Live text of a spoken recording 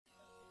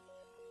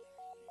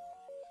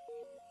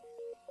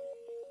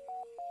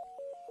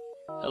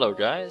Hello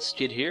guys,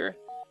 Skidd here,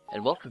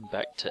 and welcome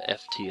back to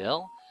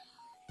FTL.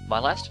 My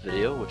last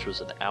video, which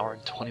was an hour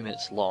and 20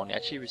 minutes long,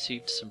 actually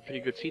received some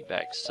pretty good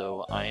feedback,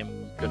 so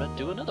I'm gonna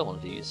do another one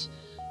of these.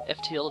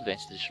 FTL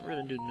Advanced Edition, we're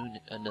gonna do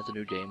another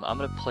new game. I'm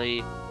gonna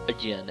play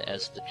again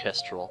as the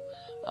Kestrel.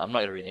 I'm not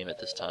gonna rename it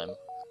this time.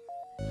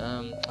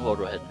 We'll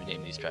go ahead and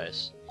rename these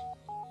guys.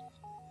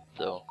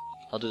 So,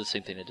 I'll do the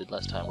same thing I did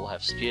last time. We'll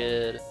have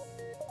Skidd,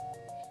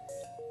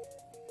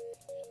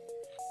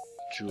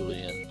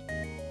 Julian,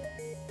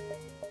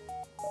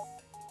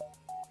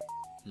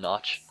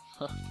 Notch,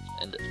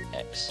 and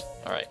X.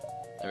 Alright,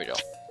 there we go.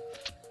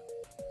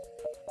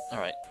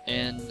 Alright,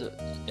 and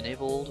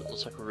enabled.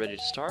 Looks like we're ready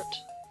to start.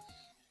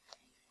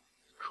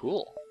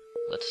 Cool.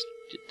 Let's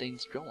get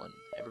things going.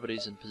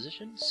 Everybody's in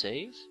position,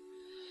 save,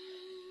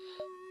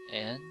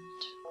 and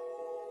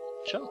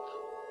jump.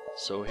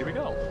 So here we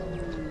go.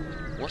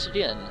 Once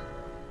again,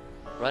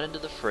 right into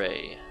the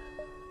fray.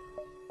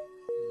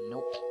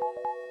 Nope.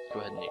 Go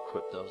ahead and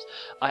equip those.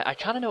 I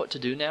kind of know what to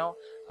do now.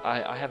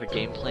 I have a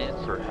game plan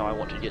for how I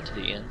want to get to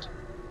the end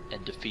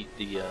and defeat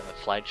the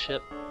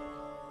flagship,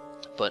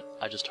 but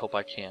I just hope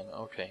I can.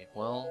 Okay,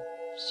 well,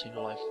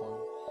 single life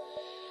form.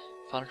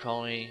 Find a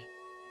colony.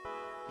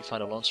 You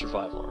find a lone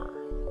survivor.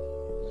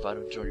 Invite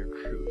him to join your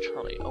crew.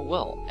 Charlie. Oh,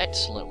 well,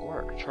 excellent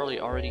work. Charlie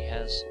already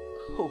has...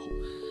 Oh.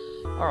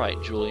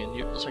 Alright, Julian,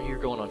 looks like you're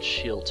going on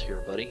shields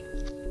here, buddy.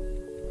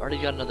 Already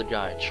got another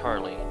guy,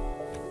 Charlie.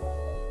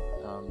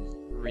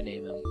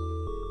 Rename him.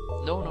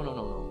 No, I don't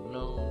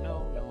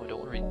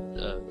want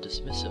to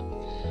dismiss him.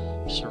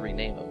 I'm just gonna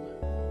rename him.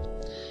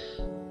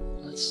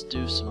 Let's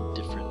do some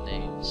different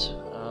names.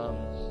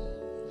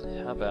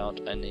 How about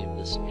I name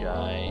this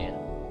guy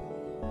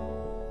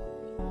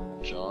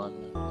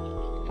John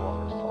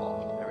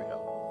Waterfall. There we go.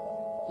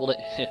 Well,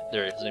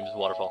 there, his name is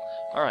Waterfall.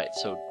 Alright,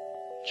 so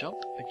jump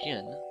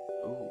again.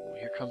 Ooh,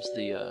 here comes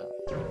the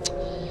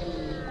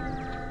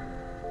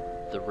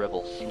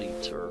Rebel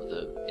Fleet, or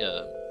the,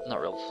 not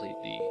Rebel Fleet,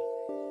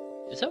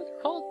 is that what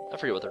they're called? I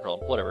forget what they're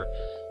called. Whatever.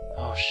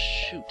 Oh,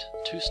 shoot.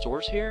 2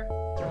 stores here?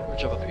 I'm gonna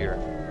jump up here.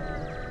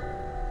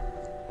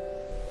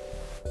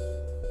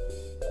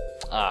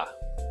 Ah.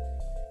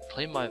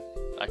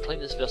 I claim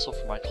this vessel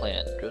for my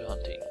clan. Good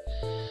hunting.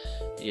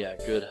 Yeah,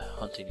 good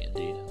hunting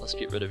indeed. Let's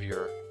get rid of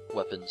your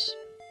weapons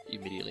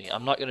immediately.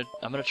 I'm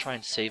gonna try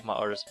and save my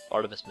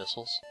Artemis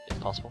missiles, if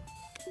possible.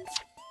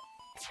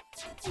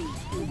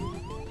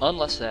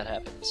 Unless that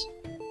happens.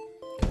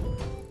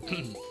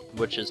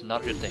 Which is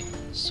not a good thing.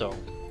 So,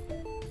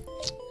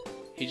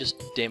 he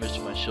just damaged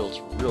my shields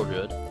real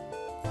good.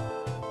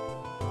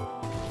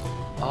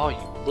 Oh, you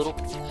little...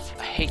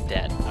 I hate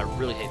that. I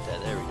really hate that.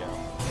 There we go.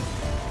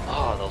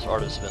 Oh, those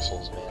Artemis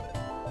missiles, man.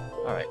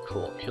 Alright,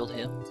 cool. Killed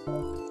him.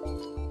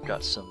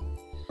 Got some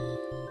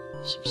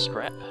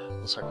scrap.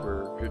 Looks like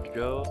we're good to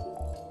go.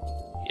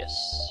 Yes.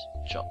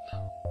 Jump.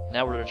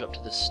 Now we're gonna jump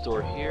to this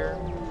store here.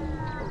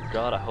 Oh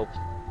god, I hope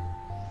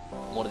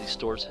one of these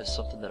stores has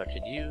something that I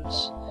could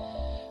use.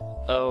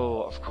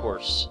 Oh, of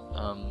course.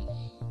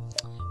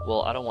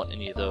 Well, I don't want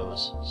any of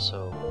those,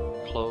 so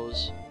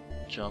close,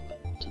 jump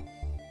to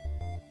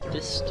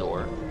this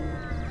store.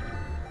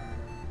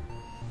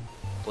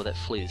 Boy, that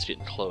fleet is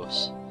getting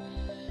close.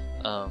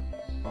 Ah,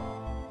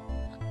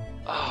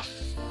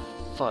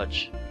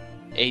 fudge.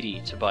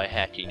 80 to buy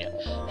hacking.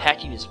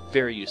 Hacking is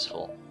very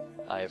useful,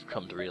 I have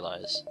come to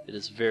realize. It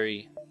is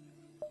very,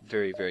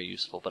 very, very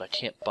useful, but I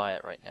can't buy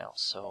it right now,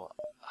 so...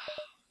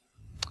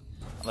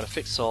 I'm gonna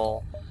fix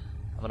all.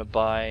 I'm gonna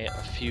buy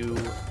a few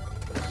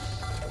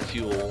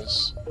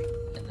fuels,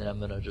 and then I'm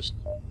gonna just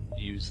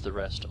use the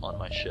rest on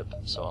my ship.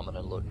 So I'm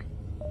gonna look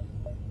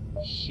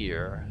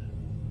here.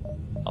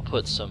 I'll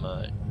put some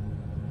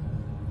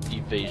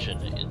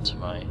evasion into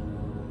my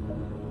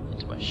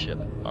ship.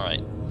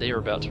 Alright, they are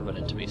about to run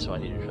into me, so I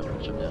need to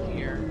jump down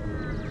here.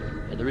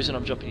 And the reason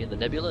I'm jumping in the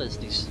nebula is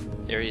these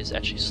areas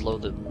actually slow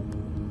the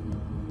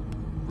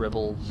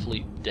Rebel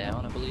fleet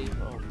down, I believe.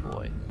 Oh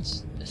boy,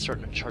 it's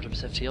starting to charge up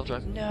its FTL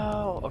drive.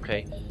 No!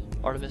 Okay,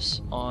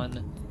 Artemis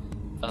on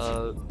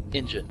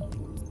engine.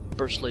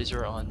 Burst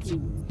laser on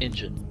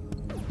engine.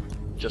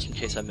 Just in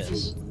case I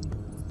miss.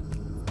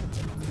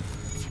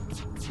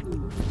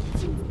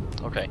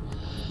 Okay.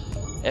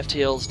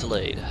 FTL's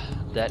delayed.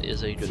 That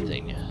is a good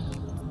thing.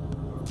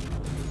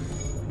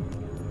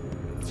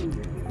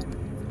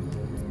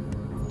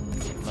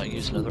 Might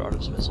use another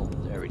Artemis missile.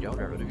 There we go,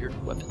 got rid of your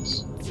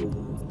weapons.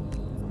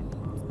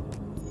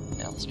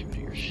 Now let's get rid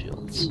of your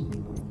shields.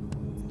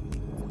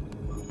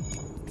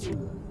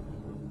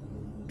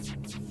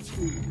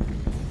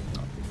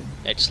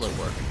 Excellent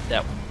work.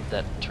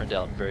 That turned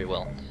out very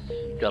well.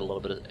 Got a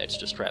little bit of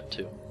extra strap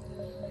too.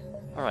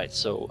 Alright,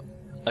 so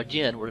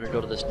again we're gonna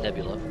go to this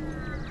nebula.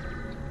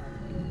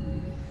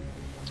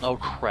 Oh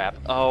crap.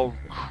 Oh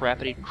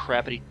crappity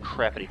crap.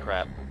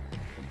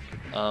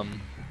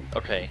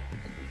 Okay.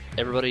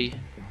 Everybody,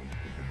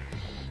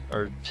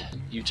 or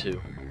you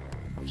two,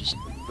 just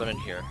run in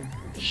here.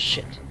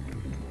 Shit.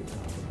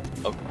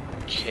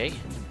 Okay.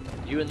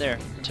 You in there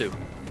too.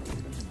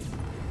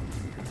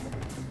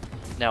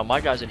 Now,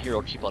 my guys in here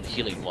will keep on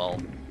healing while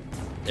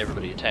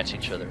everybody attacks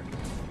each other.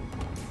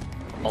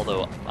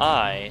 Although,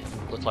 I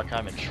look like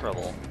I'm in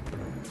trouble.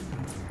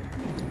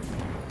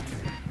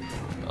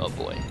 Oh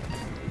boy.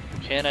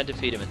 Can I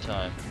defeat him in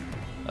time?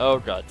 Oh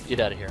god,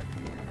 get out of here.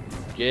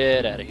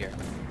 Get out of here.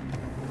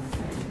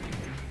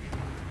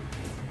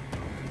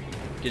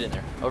 Get in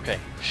there. Okay.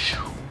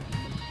 Whew.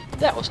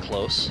 That was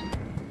close.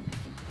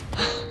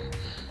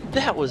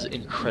 That was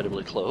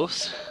incredibly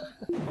close.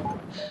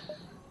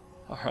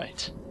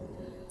 Alright.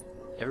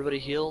 Everybody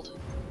healed?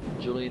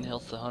 Julian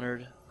health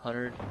 100,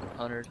 100,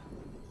 100.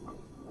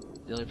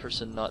 The only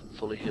person not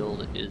fully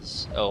healed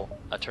is... Oh,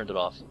 I turned it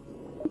off.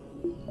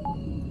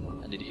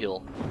 I need to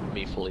heal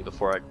me fully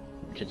before I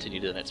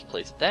continue to the next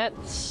place. That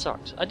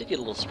sucked. I did get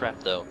a little scrap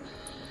though.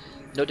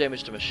 No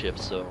damage to my ship,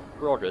 so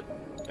we're all good.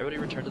 Everybody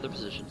return to their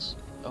positions.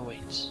 Oh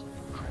wait.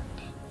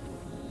 Crap.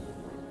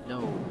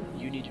 No,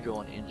 you need to go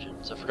on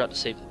engines. I forgot to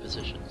save the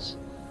positions.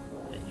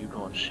 And you go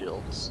on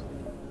shields.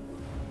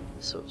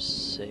 So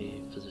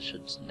save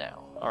positions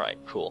now. Alright,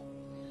 cool.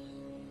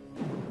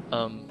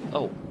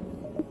 Oh.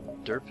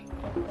 Derp.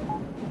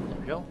 There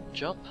we go.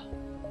 Jump.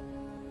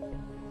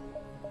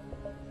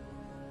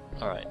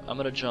 Alright, I'm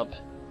gonna jump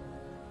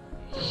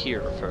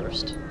here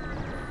first.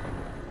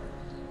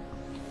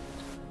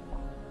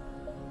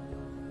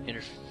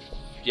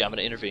 Yeah, I'm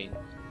gonna intervene.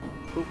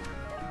 Boop.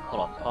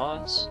 Hold on,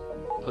 pause.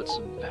 Put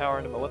some power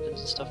into my weapons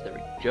and stuff. There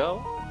we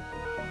go.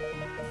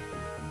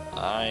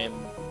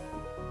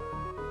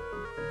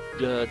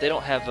 They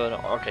don't have an...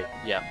 Okay,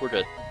 yeah, we're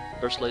good.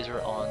 Burst laser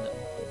on...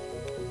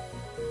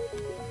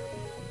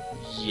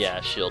 Yeah,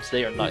 shields.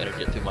 They are not gonna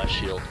get through my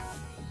shield.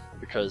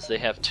 Because they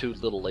have two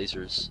little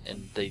lasers,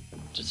 and they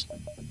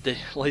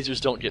lasers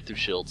don't get through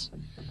shields.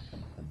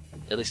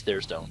 At least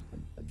theirs don't.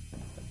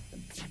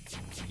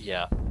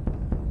 Yeah.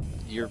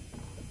 You're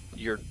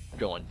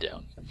going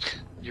down.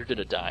 You're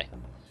gonna die.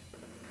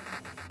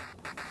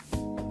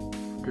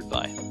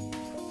 Goodbye.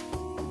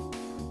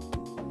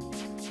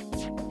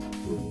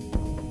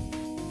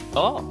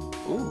 Oh!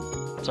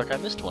 Ooh. Looks like I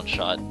missed one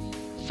shot.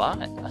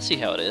 Fine. I see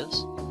how it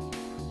is.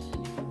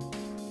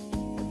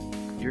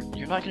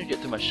 You're not gonna get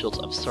through my shields.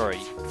 I'm sorry.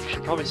 You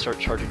should probably start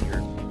charging your...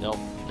 No,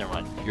 never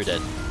mind. You're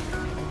dead.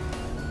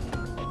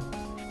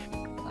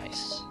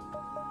 Nice.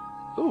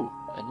 Ooh,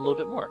 and a little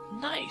bit more.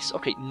 Nice!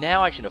 Okay,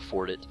 now I can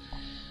afford it.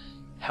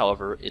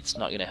 However, it's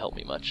not gonna help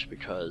me much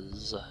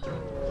because...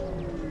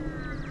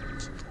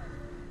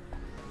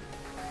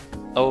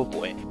 Oh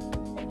boy.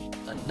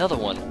 Another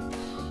one.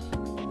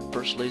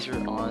 Burst laser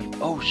on...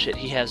 Oh shit,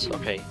 he has...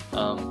 Okay,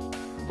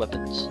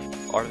 weapons.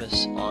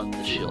 Artemis on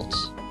the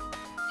shields.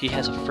 He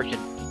has a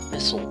freaking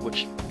missile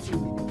which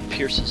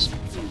pierces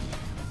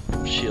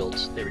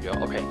shields. There we go.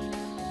 Okay.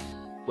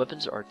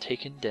 Weapons are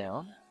taken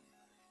down.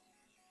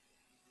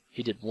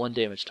 He did 1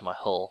 damage to my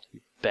hull, you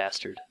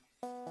bastard.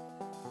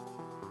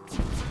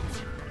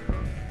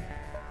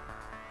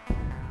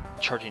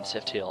 Charging its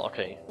FTL.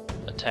 Okay.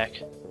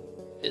 Attack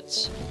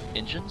its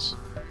engines.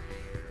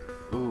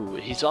 Ooh,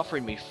 he's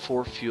offering me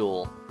 4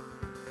 fuel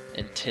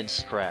and 10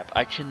 scrap.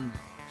 I can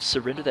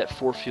surrender that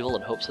 4 fuel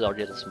in hopes that I'll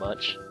get as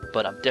much,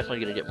 but I'm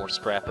definitely going to get more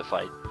scrap if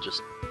I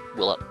just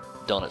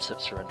don't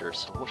accept surrender.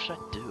 So what should I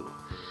do?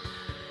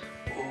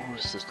 Ooh,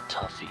 this is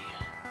toughy.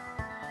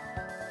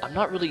 I'm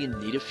not really in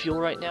need of fuel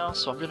right now,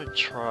 so I'm going to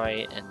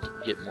try and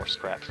get more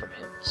scrap from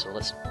him. So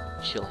let's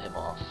kill him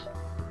off.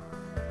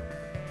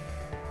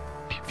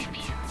 Pew, pew,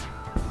 pew.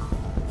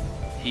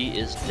 He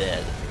is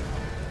dead.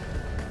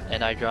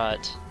 And I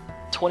got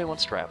 21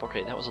 scrap.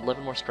 Okay, that was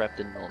 11 more scrap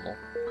than normal.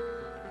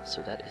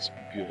 So that is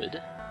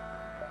good.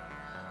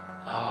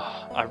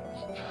 I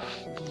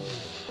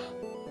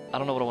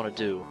don't know what I want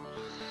to do.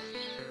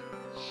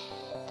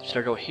 Should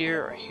I go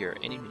here or here?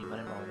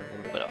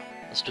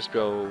 Let's just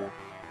go...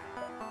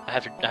 I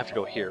have to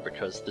go here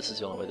because this is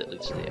the only way that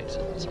leads to the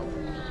exit. So.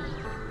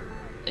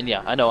 And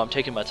yeah, I know I'm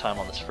taking my time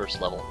on this first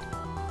level.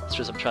 It's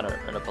just I'm trying to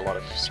earn up a lot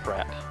of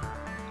scrap.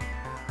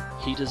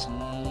 He does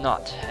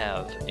not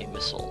have a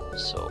missile,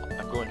 so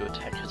I'm going to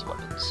attack his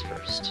weapons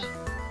first.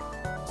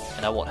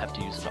 And I won't have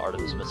to use an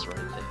Artemis missile or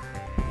anything.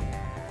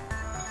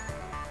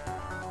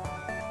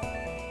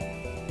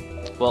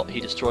 Well, he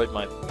destroyed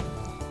my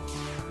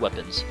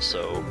weapons,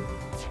 so...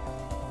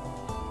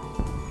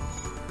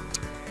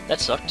 That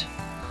sucked.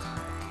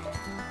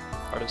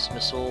 Artemis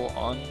missile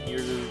on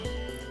your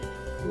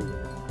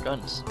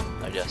guns,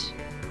 I guess.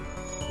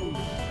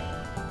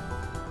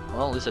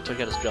 Well, at least I took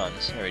out his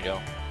guns. There we go.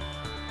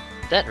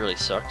 That really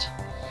sucked.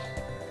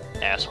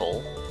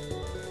 Asshole.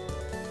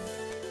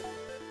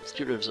 Let's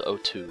get rid of his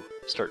O2.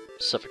 Start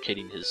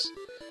suffocating his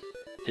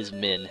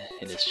men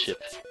in his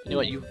ship. You know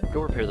what, you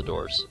go repair the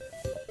doors.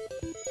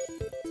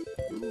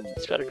 Ooh,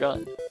 he's got a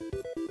gun.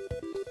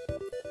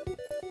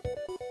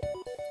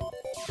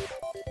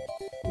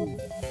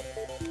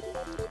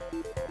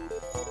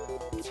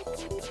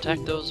 Attack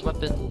those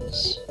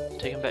weapons.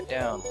 Take them back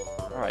down.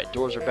 Alright,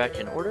 doors are back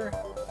in order.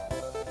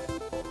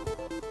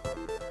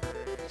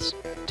 Let's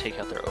take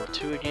out their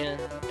O2 again.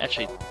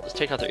 Actually, let's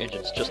take out their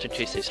engines just in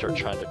case they start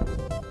trying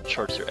to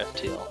charge their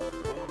FTL.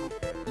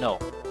 No.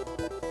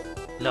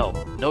 No.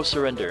 No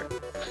surrender.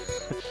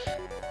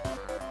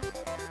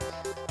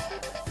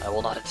 I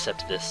will not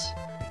accept this.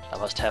 I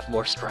must have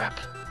more scrap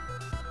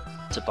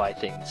to buy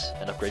things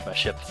and upgrade my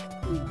ship.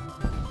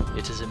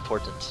 It is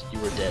important. You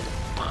are dead.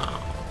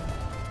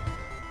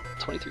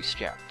 23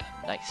 scrap.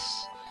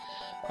 Nice.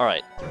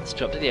 Alright, let's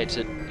jump to the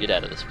exit, get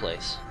out of this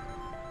place.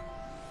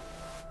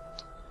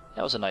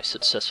 That was a nice,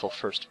 successful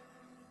first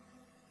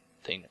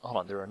thing. Hold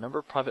on, there are a number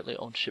of privately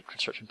owned ship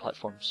construction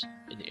platforms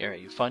in the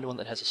area. You find one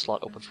that has a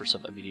slot open for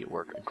some immediate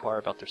work. Inquire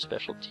about their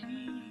specialty.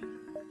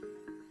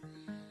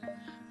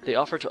 They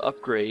offer to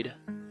upgrade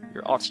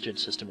your oxygen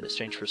system in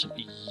exchange for some...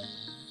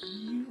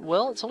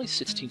 Well, it's only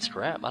 16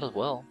 scrap, might as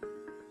well.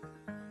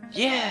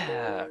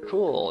 Yeah,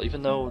 cool,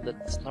 even though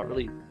that's not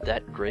really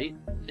that great.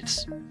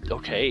 It's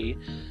okay.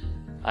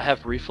 I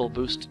have refill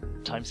boost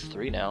times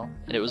 3 now,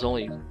 and it was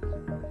only...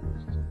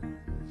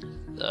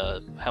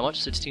 how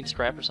much? 16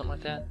 scrap or something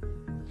like that?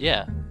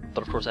 Yeah,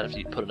 but of course I'd have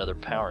to put another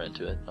power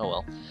into it. Oh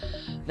well.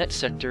 Next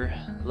sector,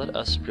 let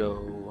us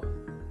go...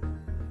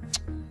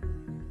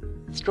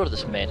 Let's go to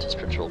this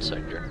Mantis-controlled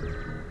sector.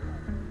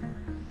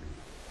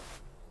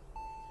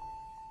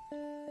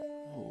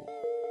 Ooh.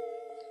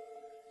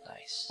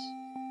 Nice.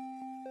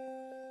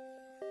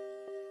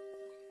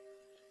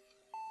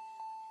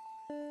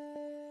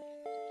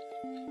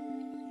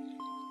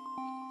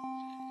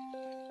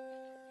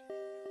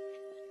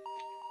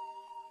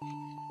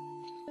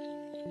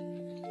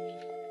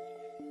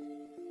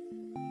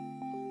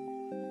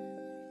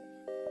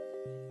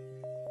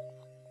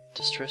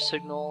 Distress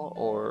signal,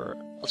 or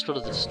let's go to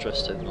the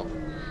distress signal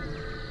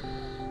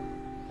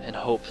and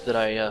hope that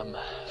I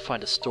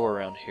find a store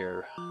around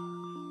here.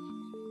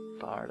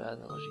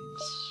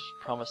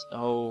 Promise.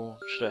 Oh,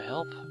 should I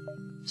help?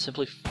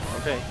 Simply.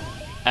 Okay.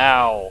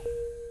 Ow.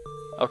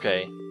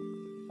 Okay.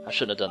 I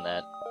shouldn't have done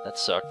that. That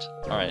sucked.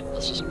 All right.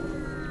 Let's just.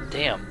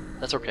 Damn.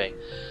 That's okay.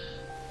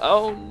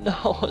 Oh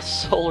no, a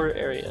solar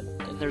area,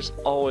 and there's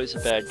always a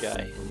bad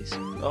guy in these.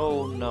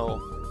 Oh no.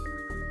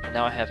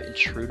 Now I have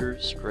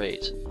intruders.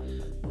 Great.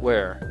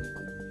 Where?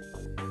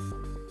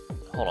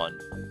 Hold on.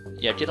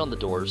 Yeah, get on the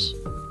doors.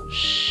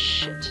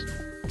 Shit.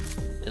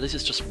 At least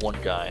it's just one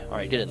guy.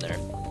 Alright, get in there.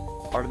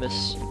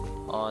 Artemis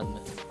on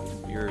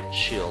your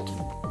shield.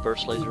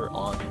 Burst laser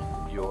on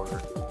your...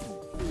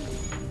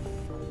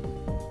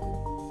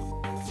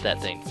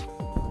 that thing.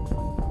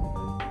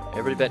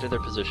 Everybody back to their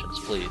positions,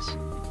 please.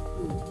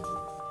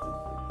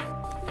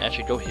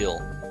 Actually, go heal.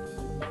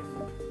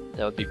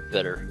 That would be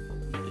better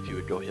if you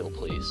would go heal,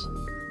 please.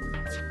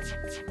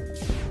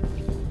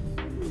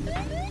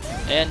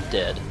 And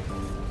dead.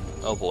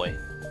 Oh boy.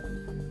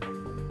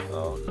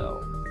 Oh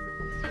no.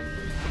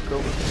 Go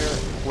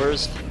repair.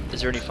 Is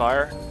there any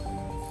fire?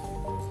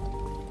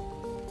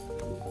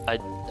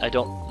 I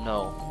don't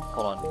know.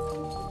 Hold on.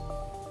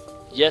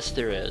 Yes,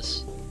 there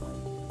is.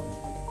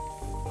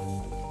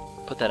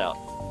 Put that out.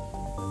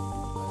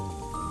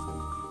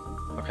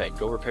 Okay,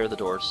 go repair the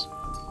doors.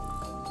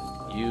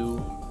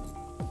 You...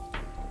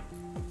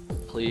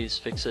 Please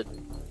fix it.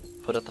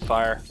 Put out the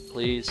fire,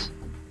 please.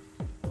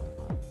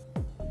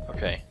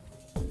 Okay.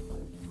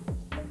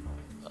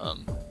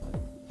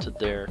 To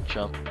there,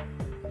 jump.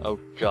 Oh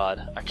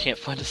god, I can't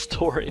find a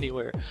store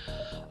anywhere.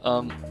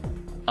 I'm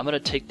gonna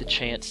take the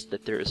chance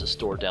that there is a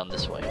store down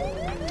this way.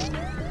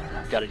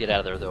 I've gotta get out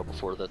of there though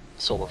before the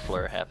solar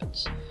flare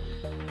happens.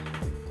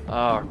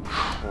 Oh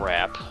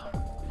crap.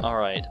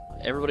 Alright,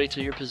 everybody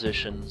to your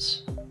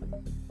positions.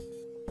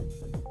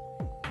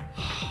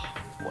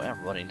 Boy,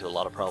 I'm running into a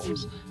lot of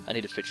problems. I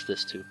need to fix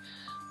this too.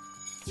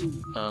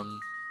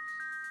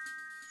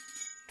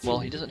 Well,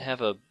 he doesn't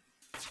have a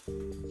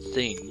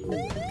thing.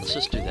 Let's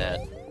just do that.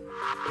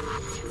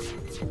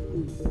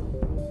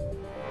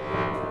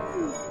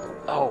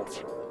 Oh.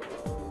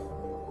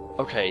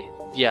 Okay.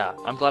 Yeah,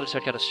 I'm glad I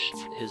took out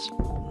his...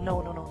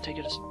 No, take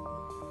out his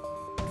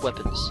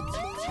weapons.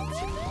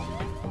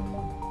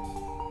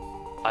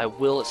 I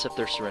will accept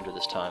their surrender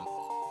this time.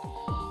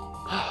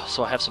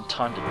 So I have some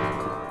time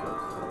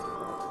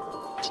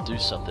to do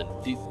something.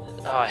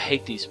 I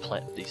hate these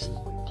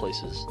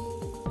places.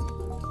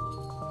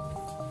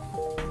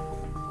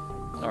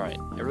 Alright,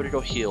 everybody go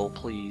heal,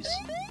 please.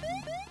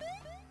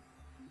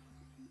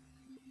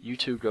 You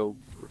two go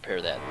repair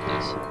that,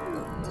 please.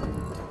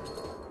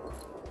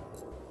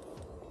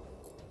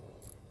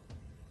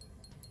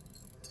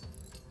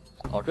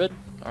 All good?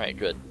 Alright,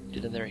 good.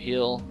 Get in there,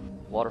 heal.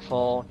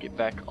 Waterfall, get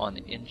back on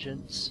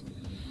engines.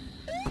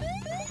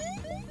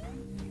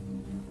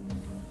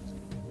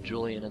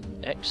 Julian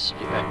and X,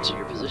 get back to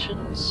your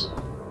positions.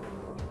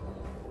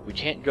 We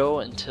can't go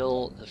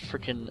until the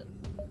frickin'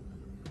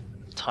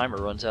 timer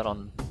runs out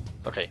on...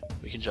 Okay,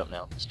 we can jump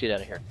now. Let's get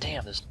out of here.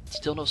 Damn, there's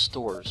still no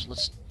stores.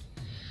 Let's...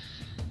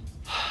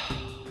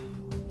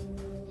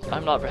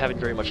 I'm not having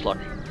very much luck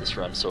this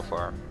run so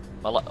far.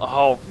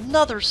 Oh,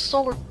 another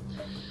solar...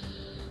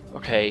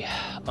 Okay,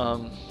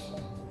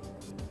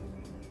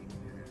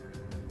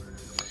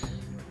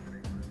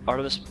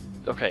 Artemis...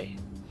 Okay,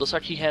 looks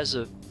like he has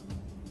a...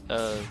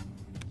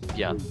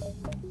 yeah.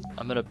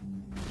 I'm gonna...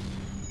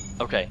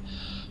 Okay.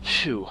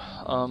 Phew.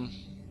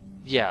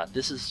 Yeah,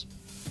 this is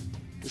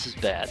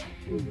bad.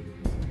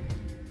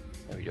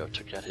 There we go.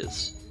 Took out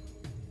his.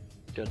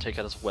 Gonna take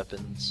out his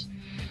weapons.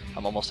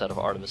 I'm almost out of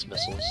Artemis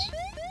missiles.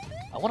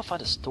 I want to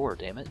find a store.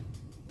 Damn it.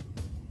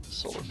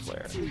 Solar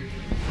flare.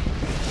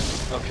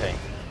 Okay.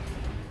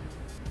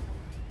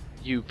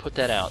 You put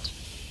that out.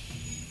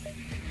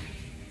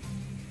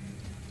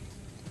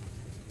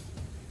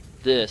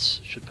 This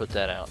should put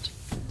that out.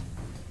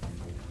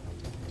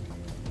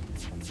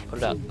 Put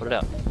it out. Put it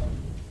out.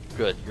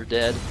 Good. You're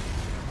dead.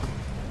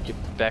 Get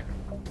back.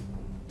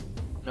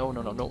 No,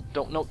 no, no, no.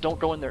 Don't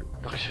go in there.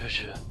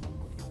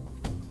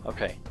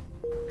 Okay.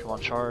 Come on,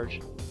 charge.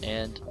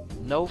 And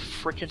no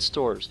freaking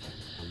stores.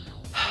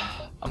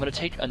 I'm gonna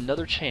take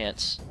another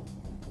chance.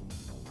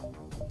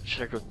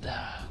 Should I go?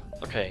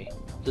 Okay.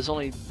 There's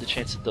only the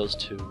chance of those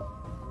two.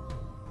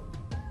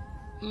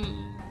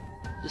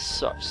 This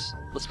sucks.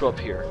 Let's go up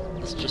here.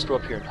 Let's just go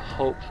up here and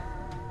hope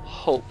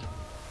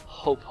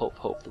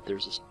that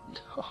there's this.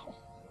 No.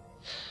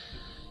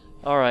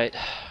 Alright.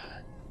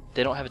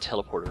 They don't have a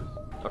teleporter.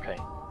 Okay.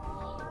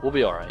 We'll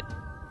be alright.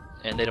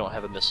 And they don't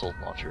have a missile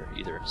launcher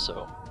either,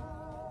 so.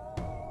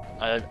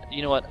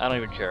 You know what? I don't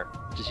even care.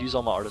 Just use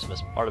all my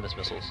Artemis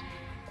missiles.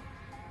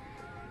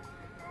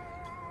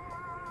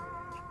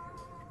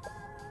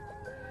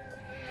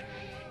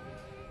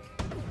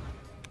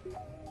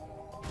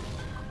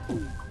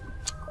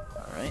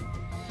 Alright.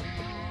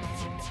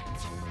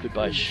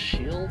 Goodbye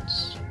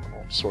shields?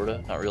 Well,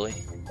 sorta, not really.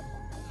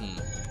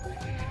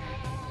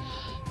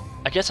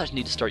 I guess I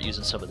need to start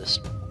using some of this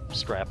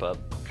strap up,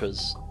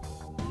 because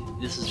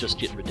this is just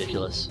getting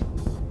ridiculous.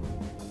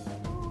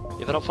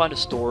 If I don't find a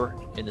store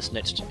in this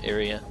next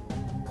area,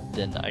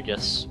 then I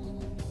guess...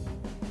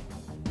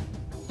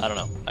 I don't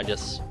know. I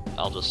guess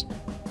I'll just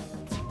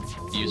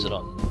use it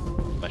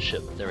on my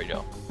ship. There we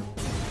go.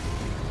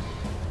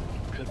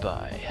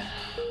 Goodbye.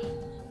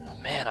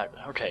 Man,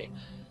 okay.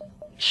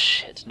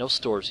 Shit, no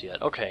stores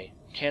yet. Okay,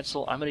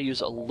 cancel. I'm going to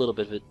use a little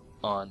bit of it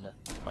on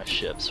my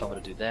ship, so I'm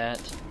going to do that.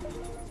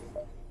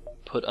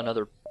 Put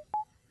another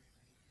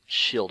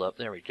shield up.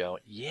 There we go.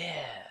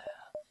 Yeah!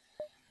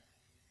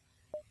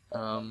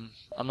 I'm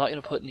not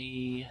going to put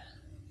any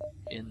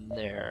in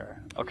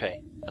there.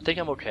 Okay, I think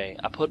I'm okay.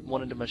 I put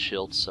one into my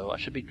shield, so I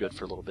should be good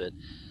for a little bit.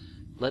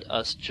 Let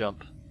us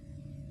jump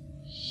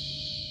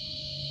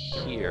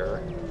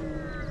here.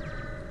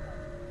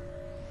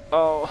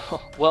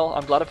 Oh, well,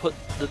 I'm glad I put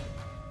the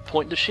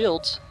point into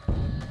shields.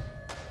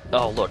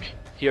 Oh, look.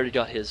 He already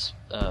got his,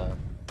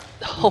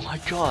 oh my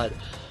god.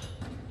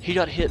 He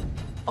got hit.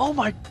 Oh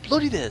my,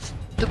 look at this.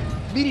 The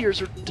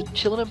meteors are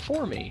killing him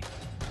for me.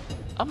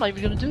 I'm not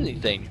even going to do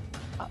anything.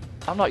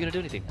 I'm not going to do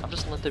anything. I'm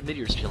just going to let the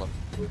meteors kill him.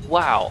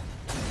 Wow.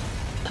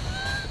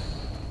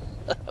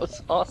 That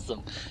was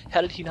awesome.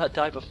 How did he not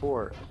die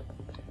before?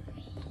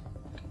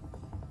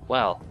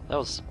 Wow, that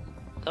was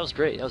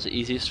great. That was the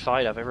easiest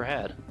fight I've ever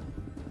had.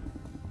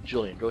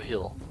 Julian, go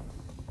heal.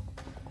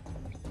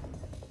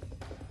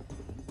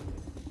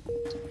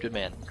 Good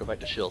man. Go back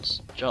to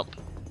shields. Jump.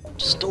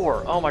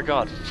 Store! Oh my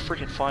god,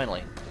 freaking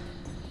finally.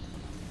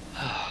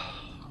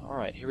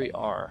 Alright, here we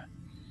are.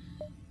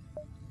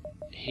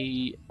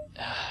 He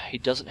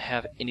doesn't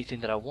have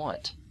anything that I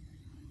want.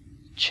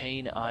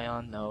 Chain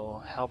ion,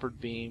 no. Halberd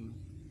beam.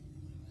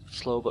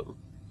 Slow but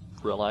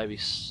reliably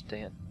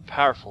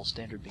powerful.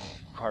 Standard beam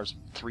requires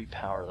 3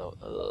 power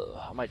though.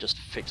 I might just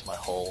fix my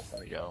hull.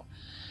 There we go.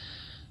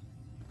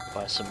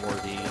 Buy some more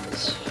of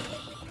these.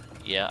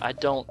 Yeah, I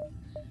don't...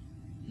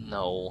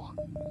 No.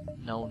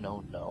 No,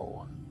 no,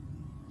 no.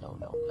 No,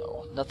 no,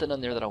 no. Nothing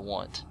on there that I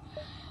want.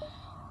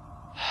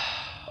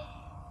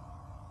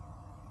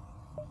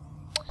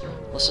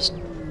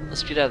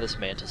 Let's get out of this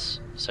Mantis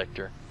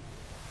sector.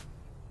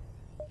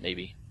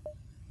 Maybe.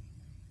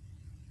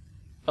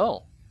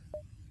 Oh.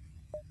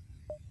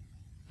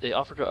 They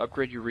offer to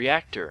upgrade your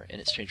reactor in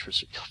exchange for...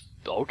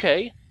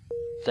 Okay.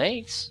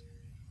 Thanks.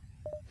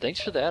 Thanks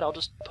for that. I'll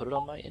just put it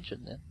on my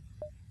engine then.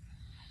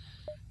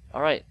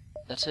 Alright.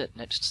 That's it.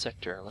 Next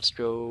sector. Let's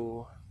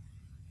go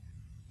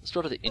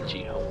to the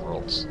NG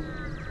homeworlds.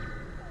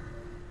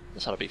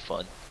 This ought to be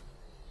fun.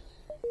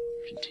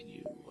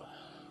 Continue.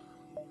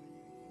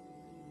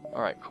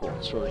 Alright, cool.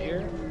 Let's go over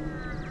here.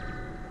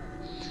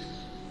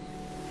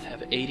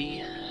 Have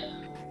 80.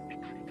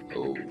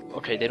 Oh,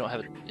 okay, they don't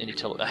have any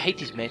I hate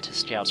these Mantis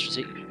Scouts.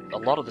 See, a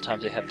lot of the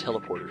times they have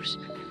teleporters.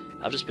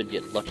 I've just been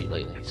getting lucky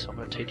lately, so I'm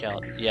gonna take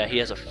out... Yeah, he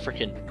has a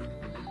freaking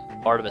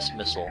Artemis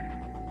missile.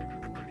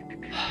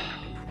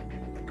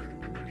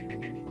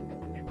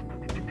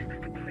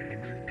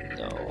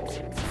 No.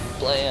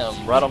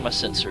 Blam! Right on my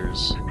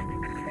sensors.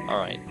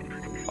 Alright.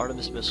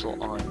 Artemis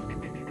missile on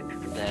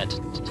that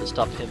to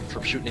stop him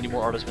from shooting any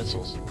more Artemis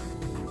missiles.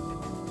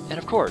 And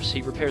of course,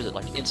 he repairs it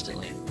like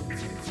instantly.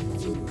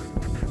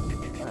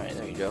 Alright,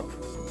 there you go.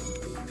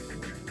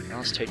 Now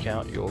let's take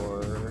out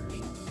your...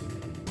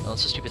 No,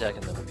 let's just keep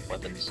attacking the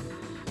weapons.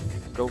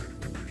 Go.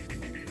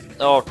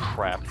 Oh,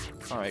 crap.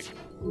 Alright.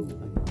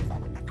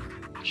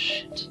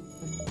 Shit.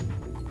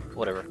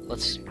 Whatever.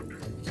 Let's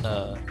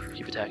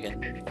keep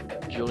attacking.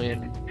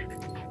 Julian,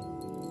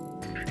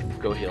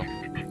 Go heal.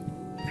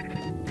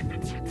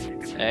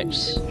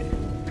 X.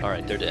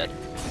 Alright, they're dead.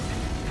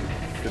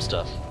 Good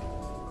stuff.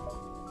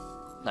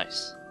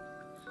 Nice.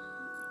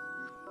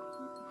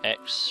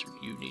 X,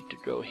 you need to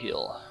go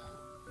heal.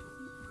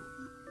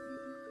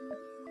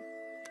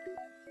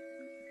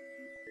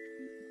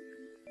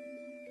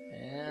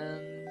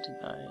 And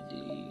 90,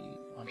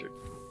 100.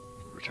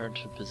 Return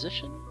to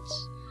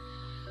positions.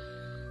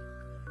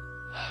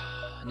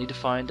 I need to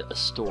find a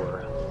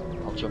store.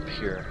 I'll jump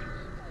here.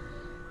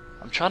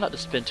 I'm trying not to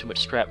spend too much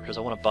scrap because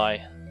I want to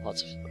buy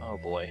lots of... Oh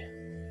boy.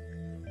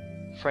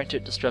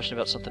 Frantic discussion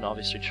about something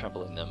obviously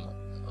troubling them.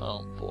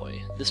 Oh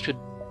boy. This could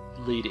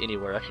lead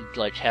anywhere. I could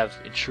like have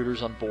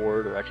intruders on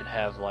board, or I could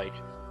have like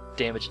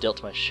damage dealt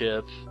to my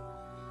ship.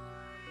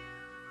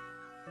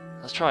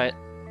 Let's try it.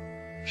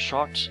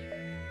 Shocked.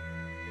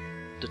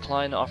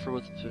 Decline offer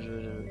with...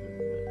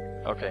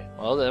 Okay,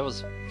 well that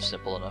was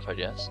simple enough, I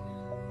guess.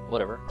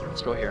 Whatever.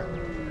 Let's go here.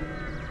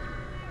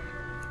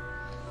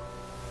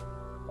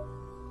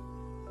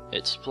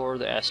 Explore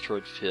the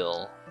asteroid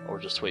fill, or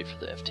just wait for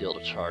the FTL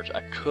to charge.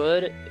 I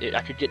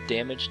could get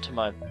damage to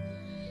my...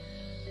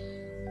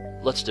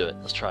 Let's do it.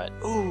 Let's try it.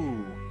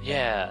 Ooh,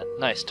 yeah,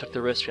 nice. Took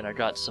the risk and I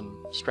got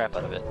some scrap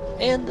out of it.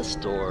 And the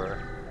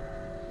store.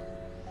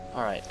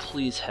 Alright,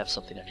 please have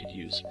something I could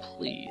use.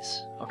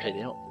 Please. Okay, they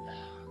don't...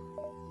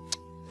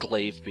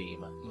 Glaive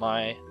beam.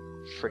 My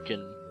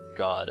freaking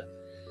god.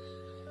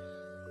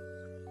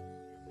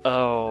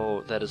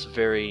 Oh, that is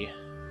very...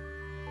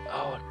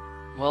 Oh,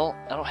 well,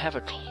 I don't have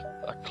a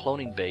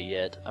cloning bay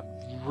yet. I'm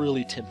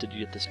really tempted to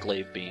get this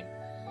glaive beam.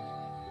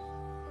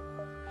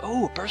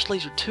 Oh, burst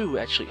laser 2,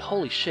 actually.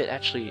 Holy shit,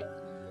 actually.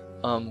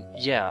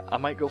 Yeah, I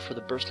might go for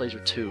the burst laser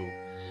 2.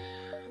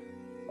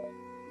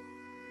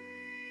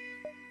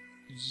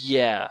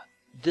 Yeah,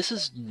 this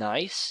is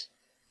nice.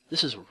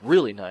 This is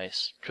really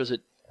nice, because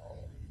it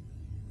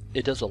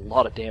does a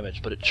lot of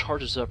damage, but it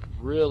charges up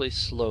really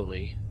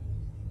slowly.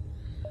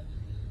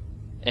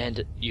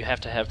 And you have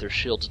to have their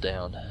shields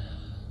down.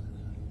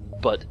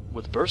 But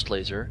with burst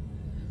laser,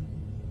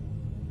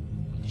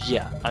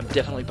 yeah, I'm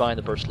definitely buying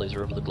the burst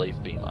laser over the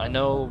glaive beam. I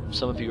know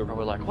some of you are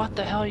probably like, what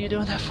the hell are you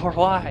doing that for?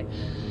 Why?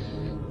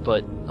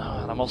 But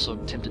I'm also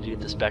tempted to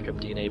get this backup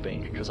DNA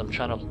bank because I'm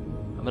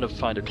gonna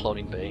find a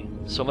cloning bay.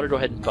 So I'm gonna go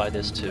ahead and buy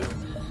this too.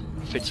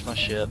 Fix my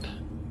ship.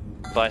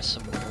 Buy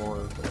some more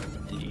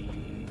of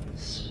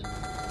these.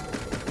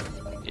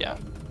 Yeah.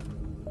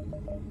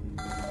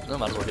 I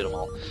might as well get them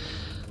all.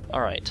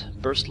 Alright,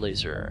 burst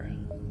laser.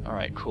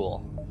 Alright,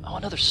 cool. Oh,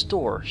 another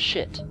store.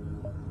 Shit.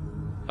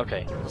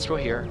 Okay, let's go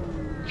here.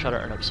 Try to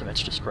earn up some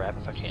extra scrap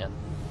if I can.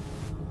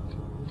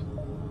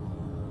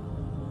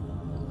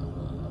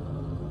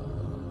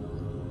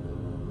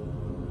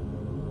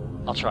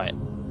 I'll try it.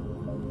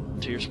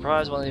 To your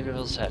surprise, one of the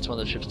vehicles attached. One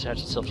of the ships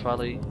attached itself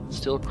slightly,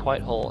 still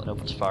quite whole, and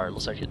opens fire. It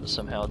looks like it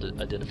somehow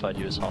identified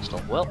you as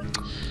hostile. Well,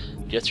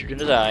 guess you're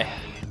gonna die.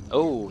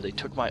 Oh, they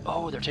took my...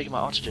 Oh, they're taking my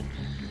oxygen.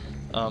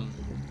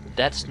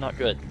 That's not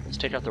good. Let's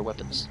take out their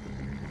weapons.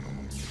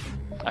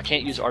 I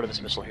can't use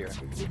Artemis missile here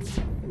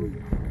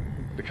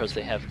because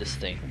they have this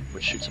thing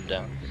which shoots them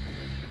down.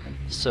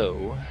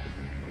 So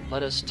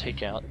let us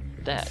take out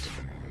that.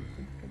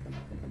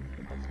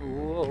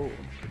 Whoa!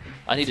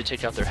 I need to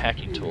take out their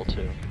hacking tool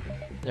too.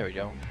 There we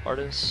go.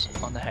 Artists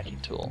on the hacking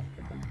tool.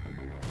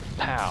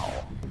 Pow!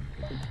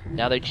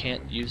 Now they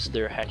can't use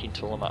their hacking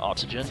tool on my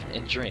oxygen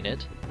and drain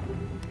it.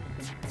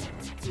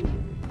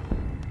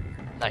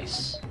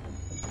 Nice.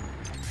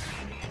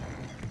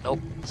 Nope,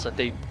 it's like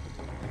they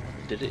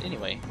did it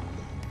anyway.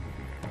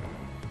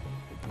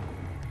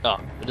 Oh,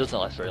 it doesn't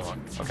last very long.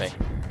 Okay.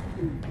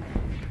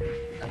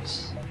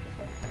 Nice.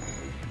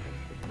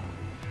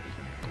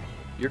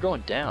 You're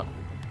going down.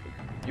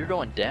 You're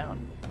going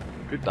down.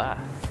 Goodbye.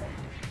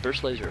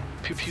 Burst laser.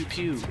 Pew pew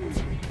pew.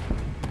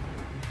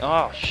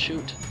 Oh,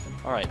 shoot.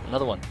 Alright,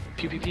 another one.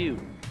 Pew pew pew.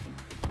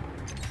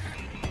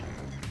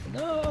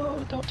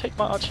 No, don't take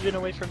my oxygen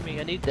away from me.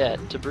 I need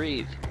that to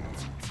breathe.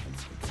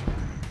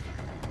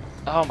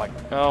 Oh my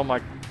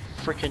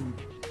freaking,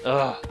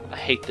 I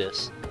hate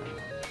this.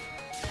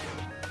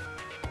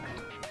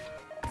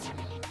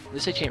 At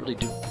least they can't really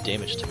do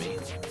damage to me.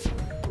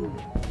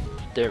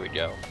 There we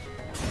go.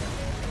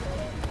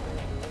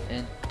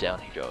 And down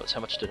he goes. How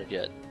much did I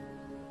get?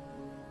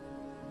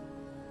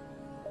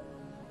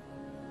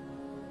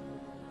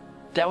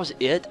 That was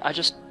it? I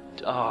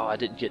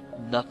didn't get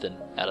nothing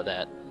out of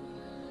that.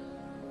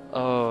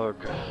 Oh,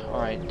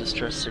 alright,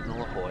 distress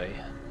signal ahoy.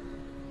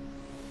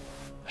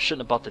 I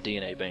shouldn't have bought the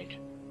DNA bank.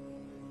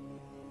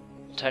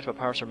 Attacked by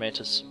pirates or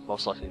mantis,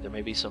 most likely. There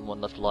may be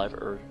someone left alive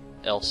or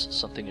else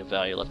something of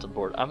value left on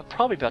board. I'm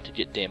probably about to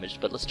get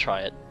damaged, but let's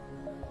try it.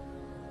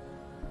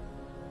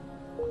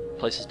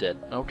 Place is dead.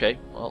 Okay,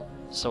 well,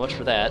 so much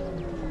for that.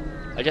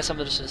 I guess I'm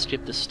just going to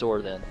skip this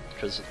store then,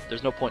 because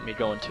there's no point in me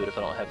going to it if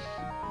I don't have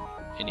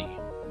any...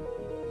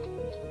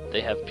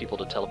 They have people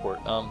to teleport.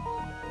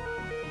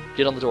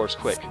 Get on the doors,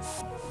 quick.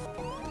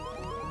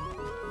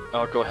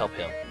 Oh, go help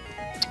him.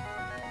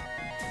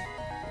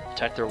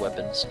 Attack their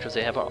weapons, because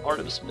they have an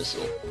Artemis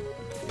missile.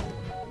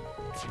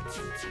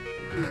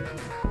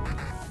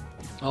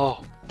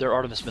 Oh, their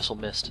Artemis missile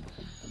missed.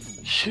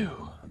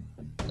 Shoo!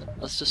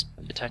 Let's just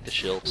attack the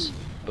shields.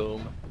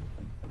 Boom.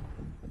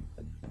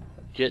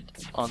 Get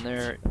on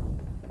there.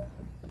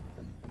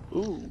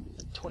 Ooh,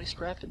 20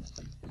 scrapping.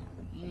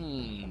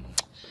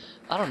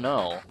 I don't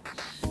know.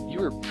 You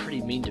were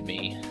pretty mean to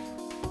me.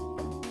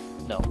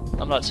 No,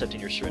 I'm not accepting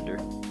your surrender.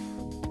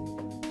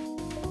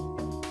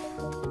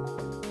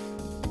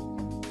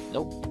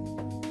 Nope.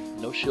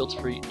 No shields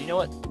for you. You know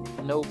what?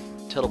 No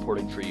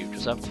teleporting for you,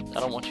 because I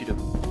don't want you to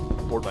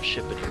board my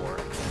ship anymore.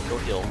 Go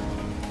heal.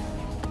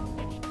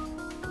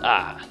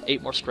 Ah,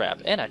 8 more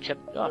scrap. And I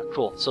kept... Ah,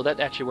 cool. So that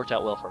actually worked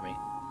out well for me.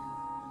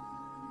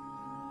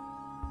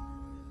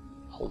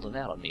 Holding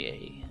out on me,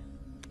 eh?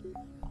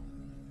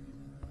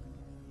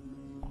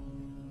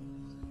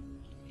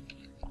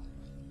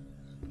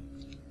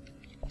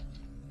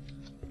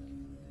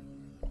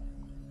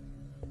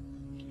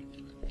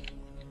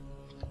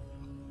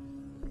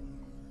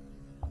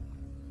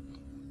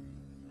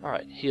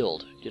 Alright,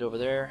 healed. Get over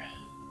there.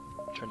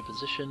 Turn to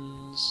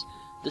positions.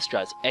 This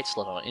guy's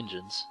excellent on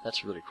engines.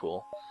 That's really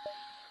cool.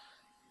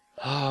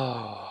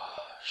 Oh,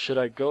 should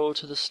I go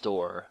to the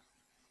store?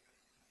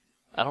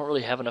 I don't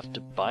really have enough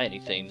to buy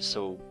anything,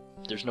 so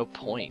there's no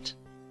point.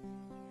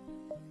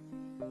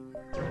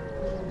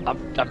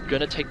 I'm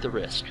gonna take the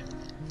risk.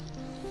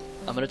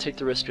 I'm gonna take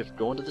the risk of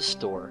going to the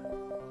store.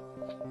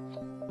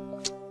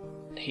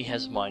 He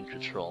has mind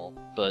control,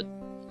 but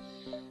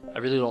I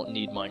really don't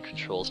need mind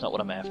control. It's not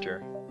what I'm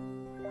after.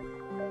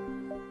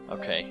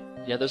 Okay.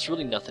 Yeah, there's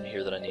really nothing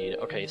here that I need.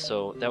 Okay,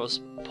 so that was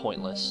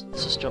pointless.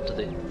 Let's just jump to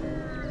the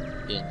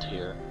end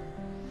here.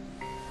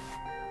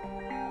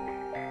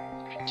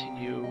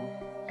 Continue.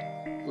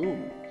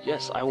 Ooh,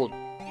 yes, I will.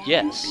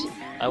 Yes,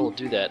 I will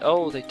do that.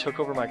 Oh, they took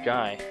over my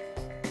guy.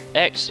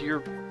 X,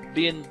 you're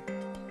being...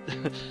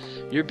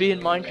 you're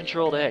being mind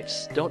controlled,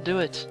 X. Don't do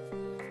it.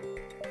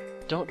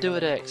 Don't do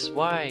it, X.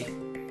 Why?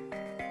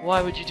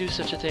 Why would you do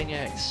such a thing,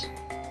 X?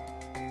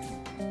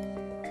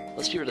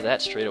 Let's get rid of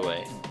that straight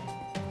away.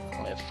 I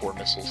only have 4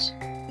 missiles.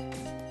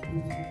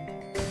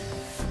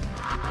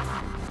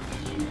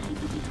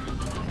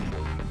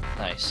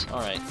 Nice.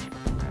 Alright.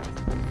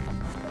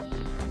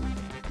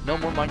 No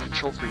more mind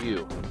control for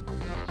you.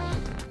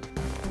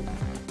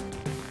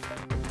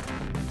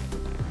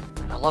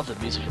 I love the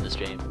music in this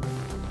game.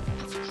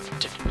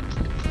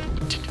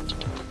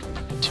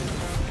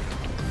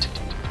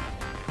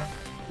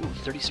 Ooh,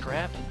 30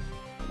 scrap?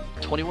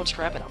 21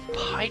 scrap and a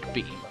pike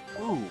beam.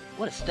 Ooh,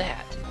 what is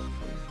that?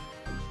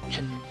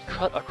 Can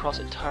cut across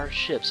entire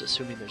ships,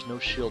 assuming there's no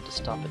shield to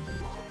stop it.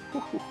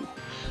 Ooh,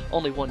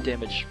 only 1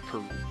 damage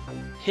per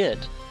hit,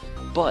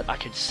 but I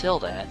can sell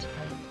that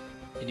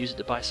and use it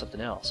to buy something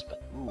else.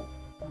 But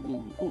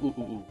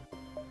ooh.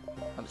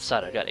 I'm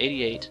excited. I got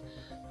 88.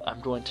 I'm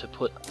going to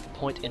put a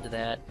point into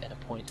that and a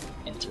point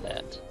into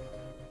that.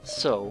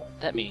 So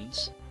that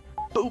means,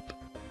 boop,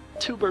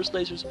 2 burst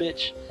lasers,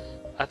 bitch.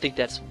 I think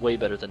that's way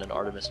better than an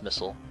Artemis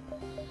missile.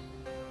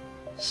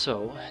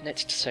 So,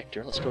 next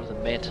sector, let's go to the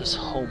Mantis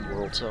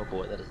homeworlds. Oh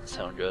boy, that doesn't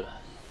sound good.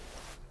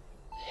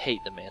 Hate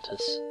the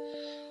Mantis.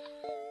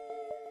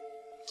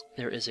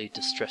 There is a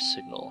distress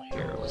signal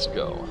here. Let's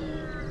go.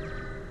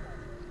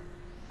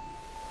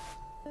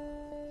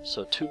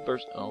 So 2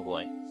 burst. Oh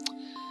boy.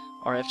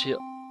 Our FTL.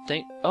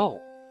 Oh!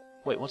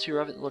 Wait, once you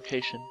arrive at the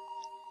location.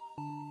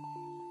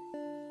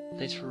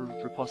 Thanks for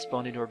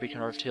responding to our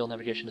beacon. Our FTL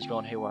navigation is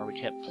going haywire. We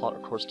can't plot our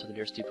course to the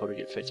nearest depot to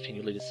get fixed. Can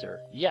you lead us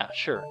there? Yeah,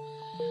 sure.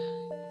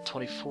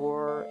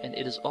 24, and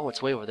it is. Oh,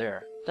 it's way over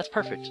there. That's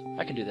perfect.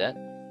 I can do that.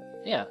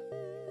 Yeah.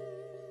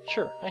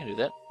 Sure, I can do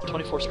that.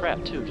 24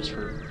 scrap, too, just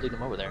for leading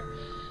them over there.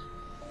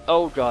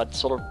 Oh god,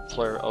 solar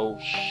flare. Oh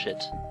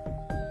shit.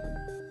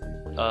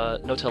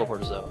 No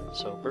teleporters though.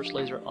 So burst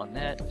laser on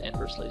that, and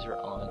burst laser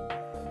on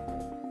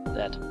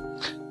that.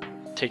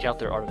 Take out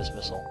their Artemis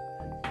missile.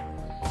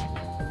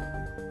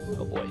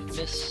 Oh boy,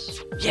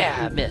 miss.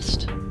 Yeah,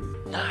 missed.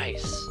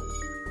 Nice.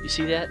 You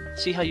see that?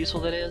 See how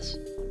useful that is?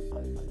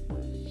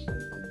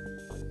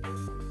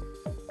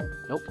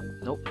 Nope,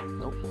 nope,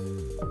 nope.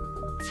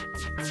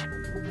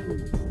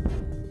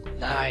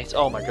 Nice.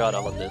 Oh my god, I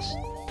love this.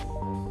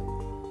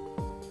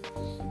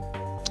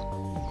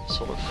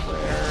 Solar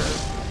flare.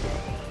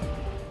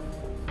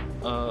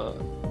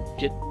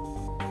 Get.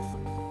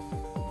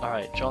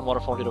 Alright, John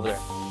Waterfall, get over there.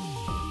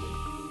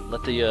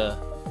 Let the,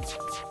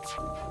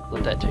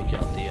 let that take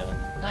out the,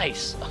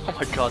 Nice! Oh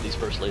my god, these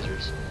burst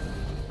lasers.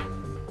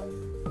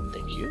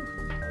 Thank you.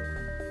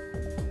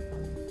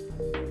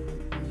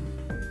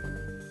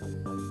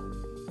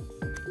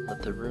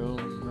 Let the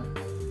room...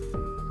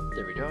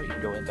 There we go, you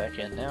can go in, back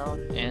in now,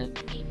 and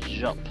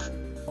jump.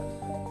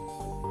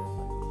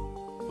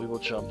 We will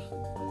jump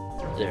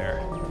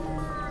there.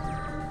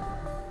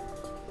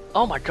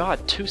 Oh my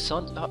god, 2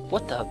 suns?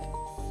 What the?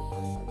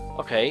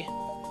 Okay.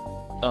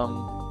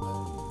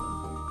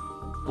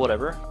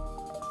 Whatever.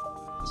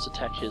 Let's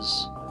attack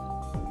his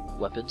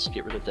weapons,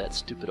 get rid of that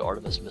stupid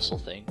Artemis missile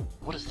thing.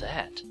 What is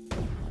that?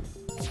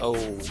 Oh.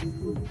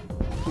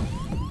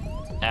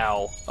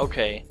 Ow.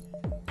 Okay.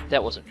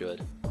 That wasn't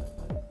good.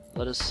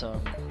 Let us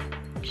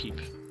keep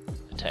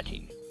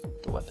attacking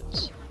the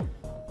weapons.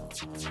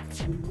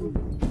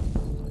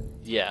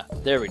 Yeah,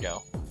 there we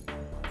go.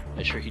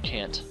 Make sure he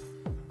can't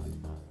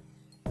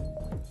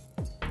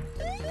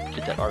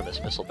get that Artemis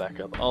missile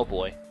back up. Oh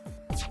boy.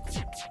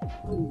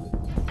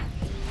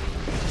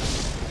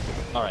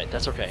 Alright,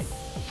 that's okay.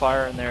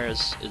 Fire in there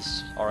is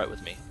alright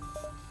with me.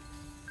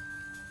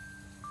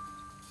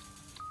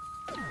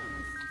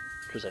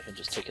 Because I can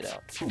just take it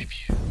out.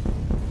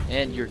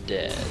 And you're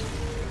dead.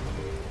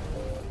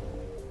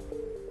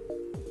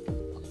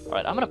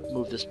 Alright, I'm gonna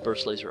move this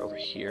burst laser over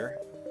here.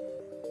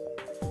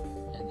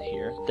 And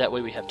here. That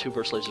way we have 2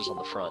 burst lasers on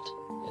the front.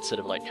 Instead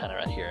of like kinda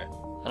right here.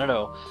 I don't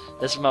know.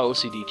 This is my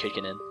OCD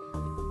kicking in.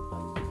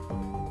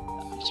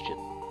 I'm just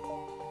kidding.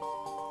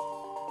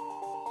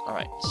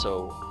 Alright,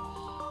 so...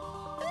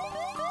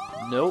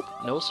 Nope,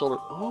 no solar...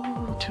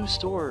 Ooh, 2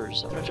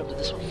 stores! I'm gonna jump to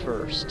this one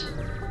first.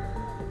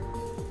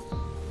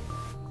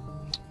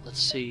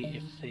 Let's see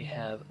if they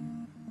have...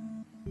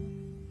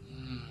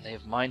 they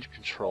have mind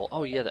control.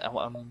 Oh yeah,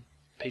 I'm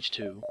page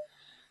 2.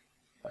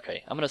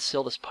 Okay, I'm gonna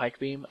sell this pike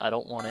beam. I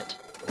don't want it.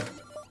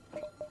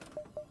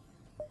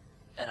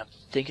 And I'm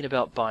thinking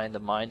about buying the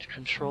mind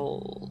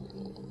control,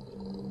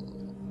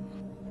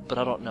 but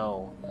I don't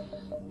know.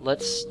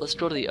 Let's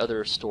go to the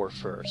other store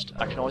first.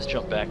 I can always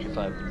jump back if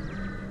I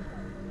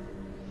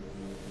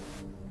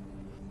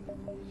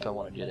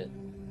want to get it.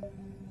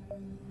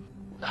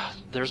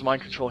 There's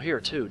mind control here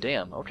too.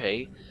 Damn.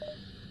 Okay.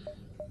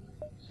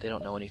 They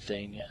don't know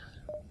anything.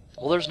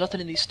 Well, there's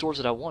nothing in these stores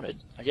that I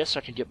wanted. I guess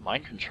I can get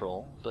mind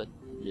control, but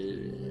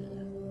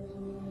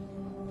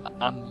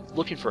I'm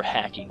looking for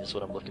hacking is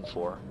what I'm looking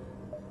for.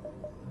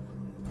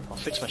 I'll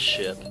fix my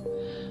ship.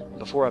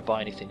 Before I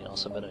buy anything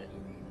else, I'm gonna...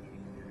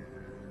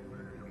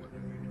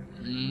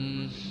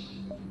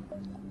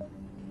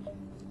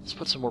 Let's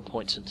put some more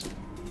points into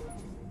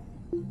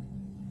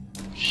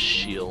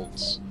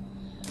shields.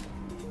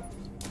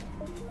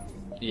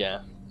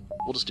 Yeah,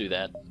 we'll just do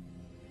that.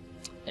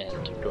 And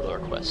go to our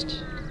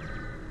quest.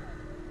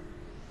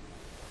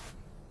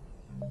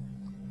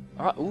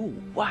 Alright, ooh,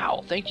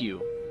 wow, thank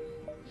you!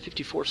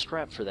 54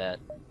 scrap for that.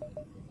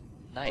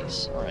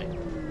 Nice, alright.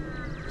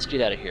 Let's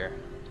get out of here.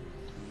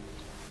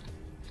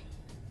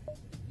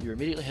 You're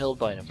immediately hailed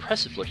by an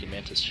impressive-looking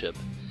Mantis ship.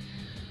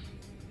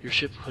 Your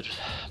ship would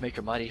make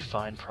a mighty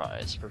fine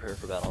prize. Prepare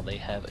for battle. They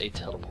have a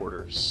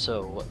teleporter,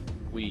 so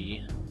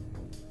we...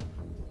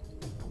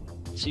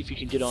 see if you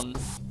can get on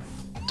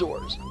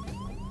doors.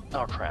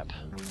 Oh, crap.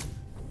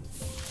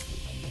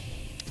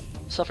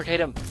 Suffocate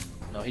him!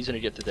 No, he's gonna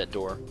get through that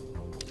door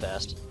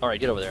fast. Alright,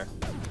 get over there.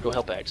 Go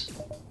help Axe.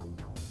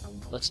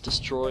 Let's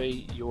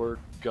destroy your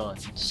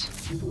guns.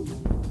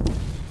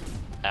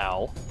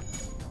 Ow.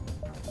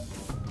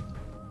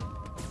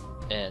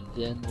 And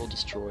then we'll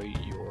destroy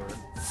your...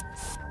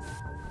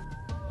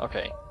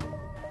 Okay.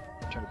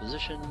 Turn to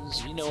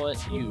positions. You know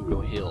what? You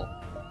go heal.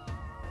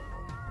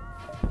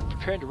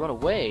 Preparing to run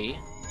away?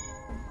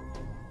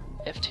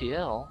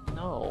 FTL?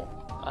 No,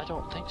 I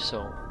don't think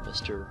so,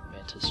 Mr.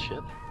 Mantis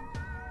ship.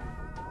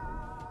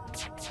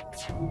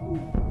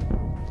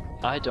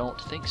 I don't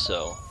think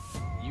so.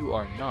 You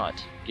are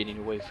not getting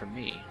away from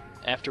me.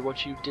 After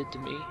what you did to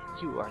me,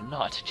 you are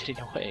not getting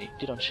away.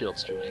 Get on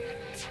shields, Julian.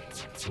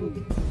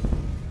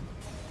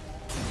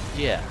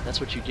 Yeah, that's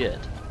what you get.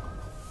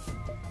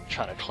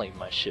 Trying to claim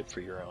my ship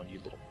for your own, you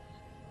little...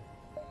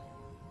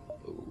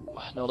 Ooh.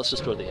 No, let's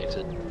just go to the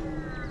exit.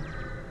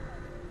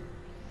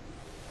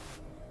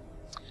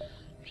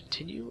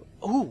 Continue.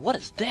 Ooh, what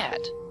is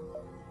that?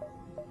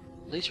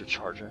 Laser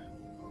charger.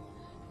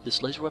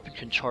 This laser weapon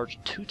can charge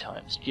 2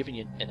 times, giving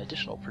you an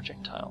additional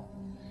projectile.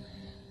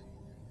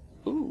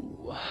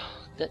 Ooh,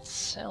 that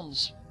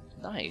sounds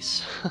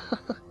nice.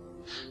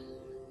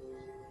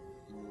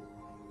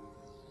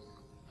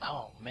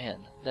 Oh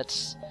man,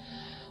 that's...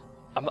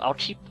 I'll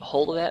keep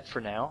hold of that for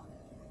now.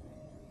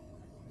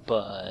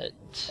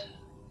 But...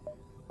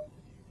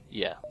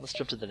 yeah, let's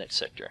jump to the next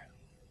sector.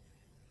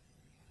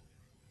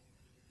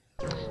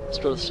 Let's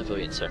go to the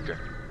civilian sector.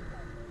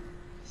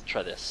 Let's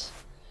try this.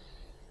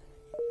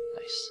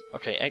 Nice.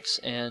 Okay, X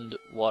and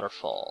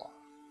Waterfall.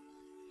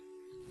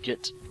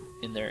 Get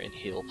in there and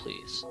heal,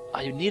 please.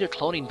 I need a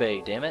cloning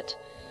bay, damn it!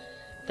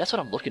 That's what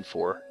I'm looking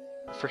for.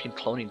 A freaking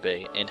cloning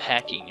bay and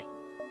hacking.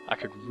 I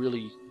could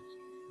really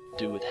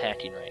do with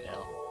hacking right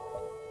now.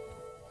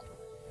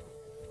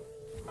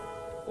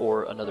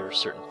 Or another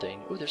certain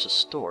thing. Ooh, there's a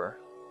store.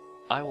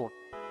 I'll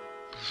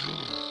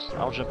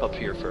jump up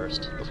here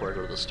first before I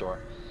go to the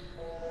store.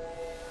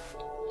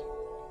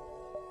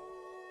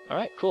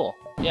 Alright, cool.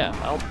 Yeah,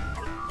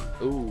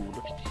 Ooh,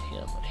 look at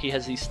him. He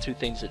has these 2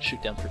 things that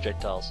shoot down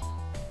projectiles.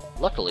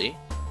 Luckily,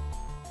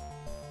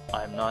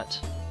 I'm not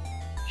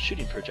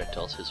shooting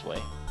projectiles his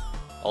way.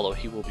 Although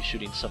he will be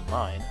shooting some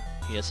mine.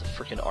 He has a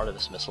freaking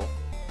Artemis missile.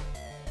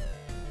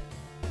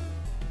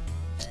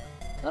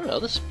 I don't know,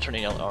 this is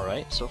turning out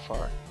alright so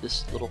far.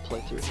 This little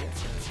playthrough here.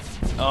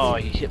 Oh,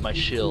 he hit my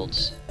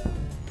shields.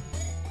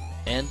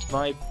 And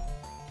my...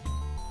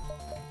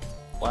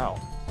 wow.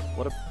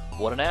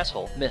 What an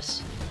asshole.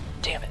 Miss.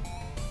 Damn it.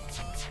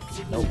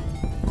 Nope.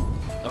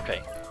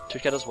 Okay.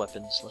 Took out his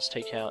weapons. Let's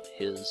take out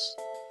his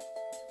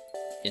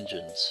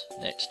engines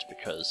next,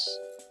 because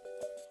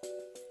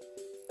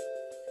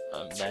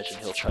I imagine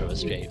he'll try to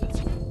escape.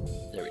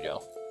 There we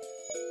go.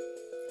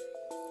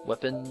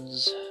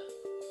 Weapons.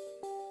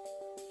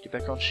 Get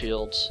back on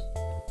shields.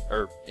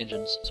 Or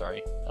engines,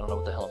 sorry. I don't know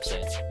what the hell I'm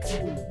saying.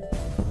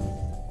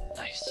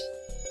 Nice.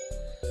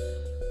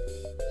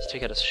 Let's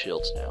take out his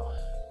shields now.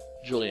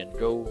 Julian,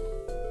 go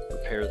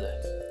repair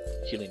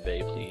the healing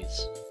bay,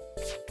 please.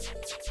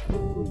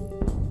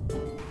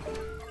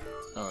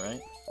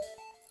 Alright.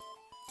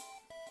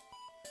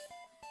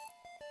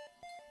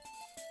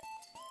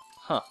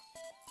 Huh.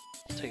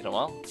 It's taking a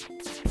while.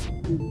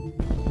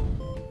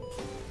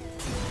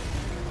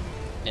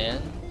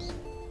 And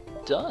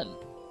done.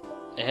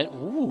 And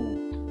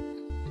ooh.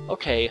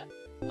 Okay.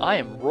 I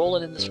am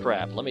rolling in the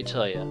scrap, let me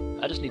tell you.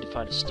 I just need to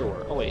find a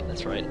store. Oh wait,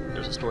 that's right.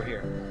 There's a store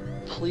here.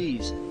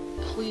 Please,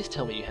 please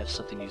tell me you have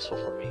something useful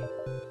for me.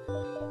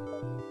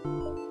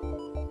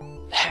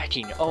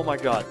 Hacking. Oh my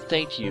god,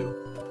 thank you.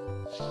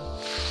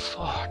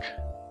 Fuck.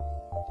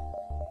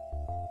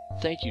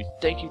 Thank you,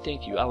 thank you,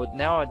 thank you.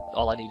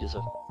 All I need is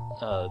a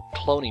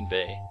cloning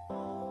bay.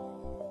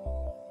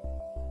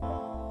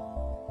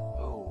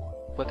 Oh,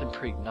 weapon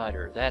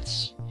pre-igniter.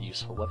 That's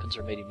useful. Weapons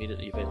are made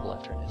immediately available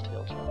after an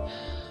FTL turn.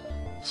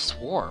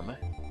 Swarm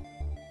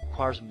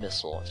requires a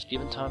missile. If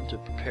given time to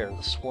prepare,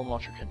 the swarm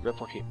launcher can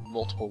replicate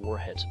multiple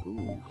warheads.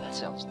 Ooh, that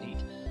sounds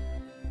neat.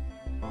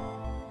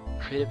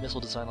 Creative missile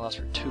design allows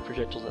for 2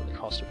 projectiles at the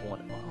cost of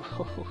 1.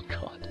 Oh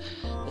god,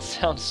 that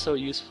sounds so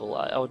useful.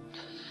 I would,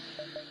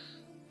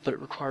 but it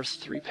requires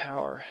 3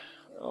 power.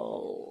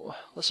 Oh,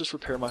 let's just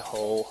repair my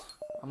hull.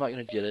 I'm not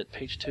gonna get it.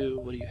 Page 2.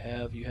 What do you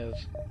have? You have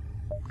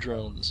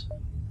drones.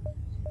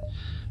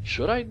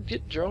 Should I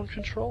get drone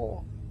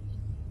control?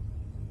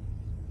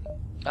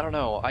 I don't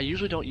know. I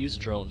usually don't use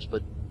drones,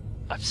 but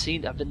I've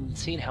been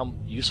seeing how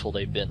useful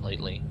they've been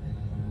lately.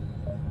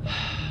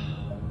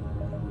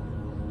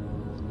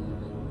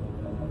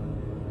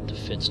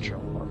 Defense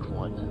drone Mark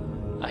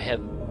 1. I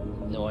have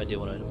no idea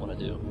what I want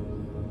to do.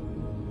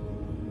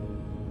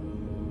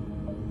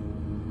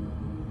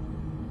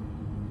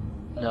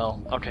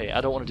 No. Okay,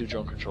 I don't want to do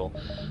drone control.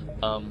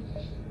 I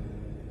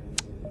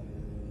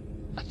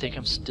think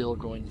I'm still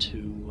going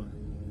to...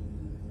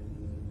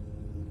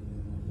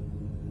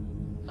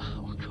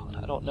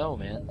 I don't know,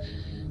 man.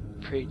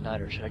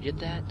 Pre-igniter, should I get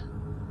that?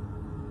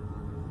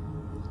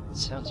 It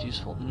sounds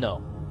useful.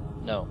 No.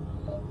 No.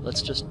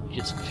 Let's just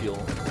get some fuel.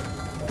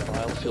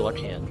 Buy all the fuel I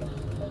can.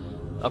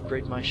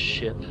 Upgrade my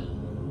ship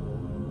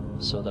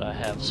so that I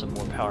have some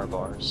more power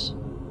bars.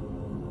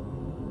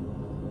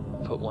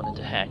 Put one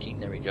into hacking.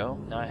 There we go.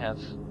 Now I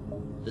have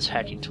this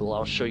hacking tool.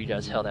 I'll show you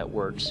guys how that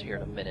works here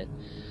in a minute.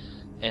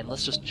 And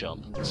let's just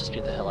jump. Let's just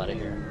get the hell out of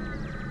here.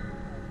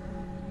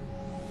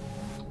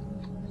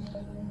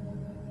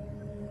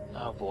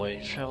 Oh boy,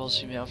 travel to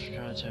see me after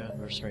contact,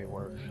 mercenary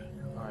work.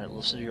 Alright,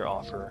 listen to your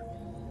offer.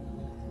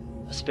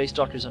 A space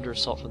dock is under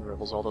assault from the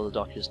rebels, although the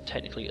dock is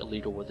technically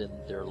illegal within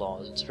their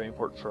laws. It's very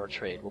important for our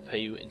trade. We'll pay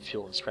you in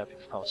fuel and scrap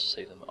if you promise to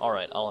save them.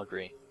 Alright, I'll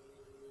agree.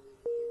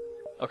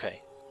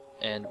 Okay,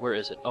 and where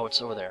is it? Oh, it's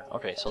over there.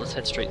 Okay, so let's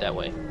head straight that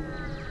way.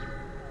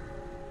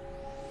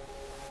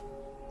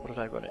 What did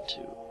I run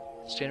into?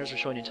 Scanners are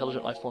showing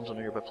intelligent life forms on a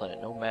nearby planet.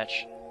 No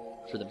match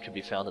for them can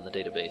be found in the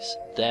database.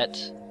 That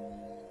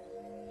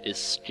is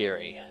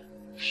scary.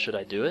 Should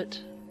I do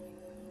it?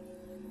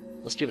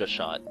 Let's give it a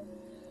shot.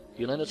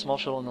 You land a small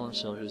shuttle in Northern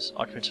Cell whose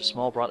occupants are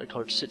small, brightly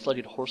colored,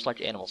 six-legged,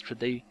 horse-like animals. Could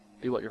they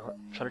be what you're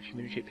trying to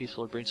communicate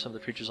peacefully, bring some of the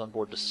creatures on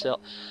board to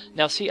sell?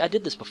 Now, see, I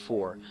did this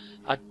before.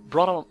 I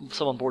brought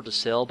some on board to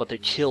sell, but they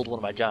killed one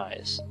of my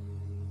guys.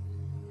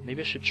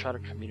 Maybe I should try to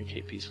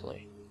communicate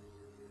peacefully.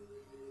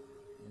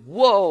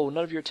 Whoa!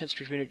 None of your attempts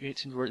to communicate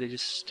seem to work. They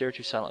just stare at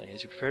you silently.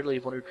 As you prepare to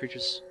leave, one of your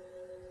creatures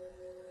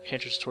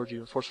canters towards you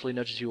and forcefully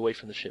nudges you away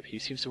from the ship. He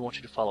seems to want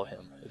you to follow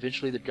him.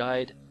 Eventually, the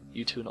guide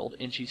you to an old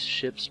NG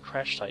ship's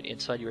crash site.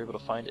 Inside, you're able to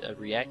find and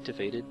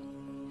reactivate an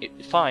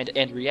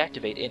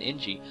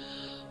NG.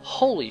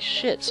 Holy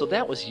shit! So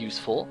that was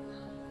useful.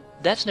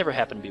 That's never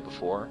happened to me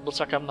before. Looks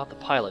like I'm not the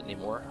pilot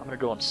anymore. I'm gonna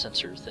go on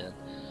sensors then.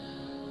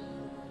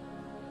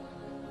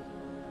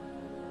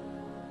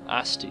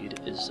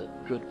 Skidd is a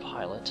good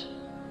pilot.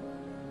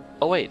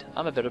 Oh wait,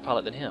 I'm a better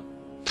pilot than him.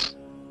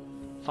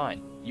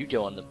 Fine, you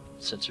go on the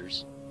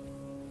sensors.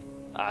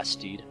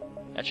 Skidd.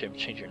 Actually, I'm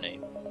gonna change your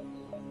name.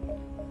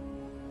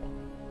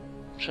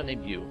 What should I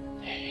name you?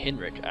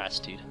 Henrik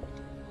Skidd.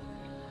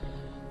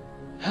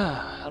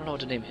 I don't know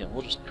what to name him.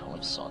 We'll just call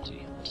him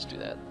Santi. We'll just do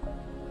that.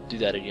 Do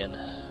that again.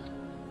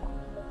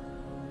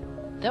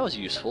 That was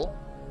useful.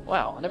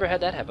 Wow, I never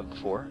had that happen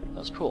before. That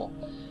was cool.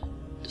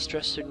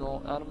 Distress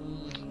signal.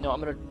 No, I'm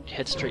gonna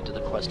head straight to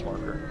the quest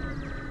marker.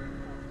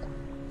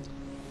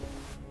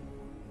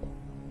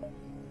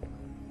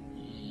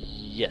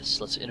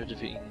 Yes, let's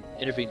intervene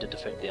to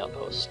defect the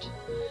outpost.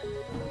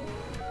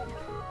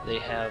 They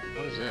have...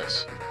 what is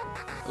this?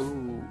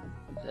 Ooh,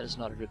 that is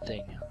not a good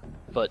thing.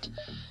 But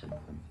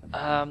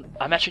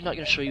I'm actually not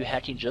going to show you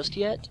hacking just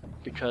yet,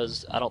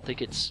 because I don't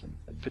think it's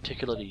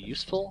particularly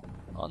useful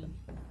on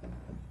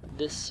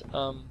this,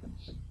 on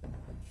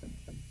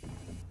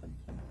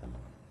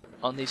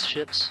these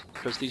ships,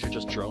 because these are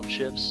just drone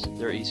ships.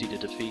 They're easy to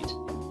defeat.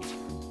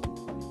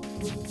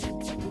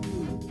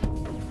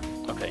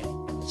 Okay,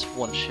 that's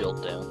one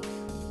shield down.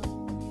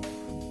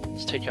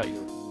 Let's take out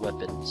your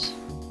weapons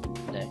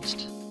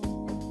next.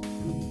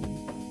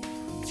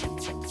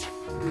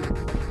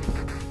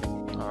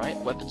 Alright,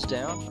 weapons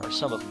down, or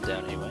some of them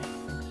down anyway.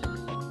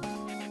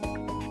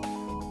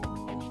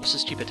 Let's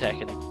just keep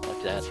attacking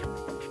like that.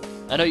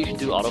 I know you can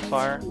do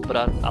auto-fire, but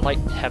I like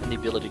having the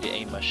ability to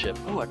aim my ship.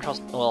 Oh, I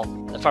crossed... Well,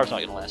 the fire's not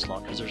going to last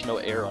long, because there's no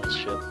air on this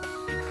ship.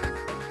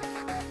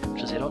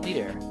 Because they don't need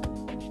air.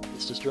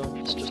 It's just a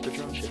drone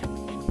ship.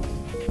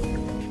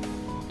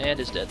 And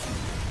it's dead.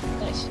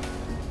 Nice.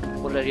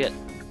 What did I get?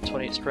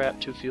 28 scrap,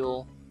 2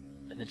 fuel,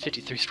 and then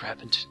 53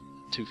 scrap and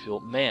 2 fuel.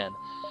 Man.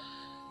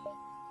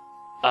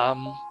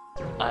 I'm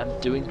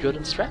doing good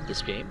in scrap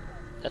this game.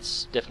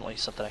 That's definitely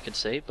something I can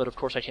say, but of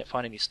course I can't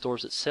find any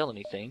stores that sell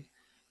anything.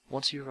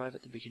 Once you arrive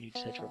at the beginning, you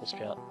detach Rebel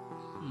Scout.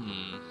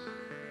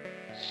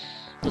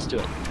 Let's do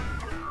it.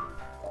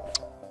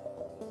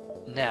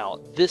 Now,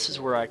 this is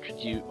where I could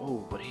use...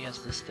 Oh, but he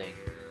has this thing.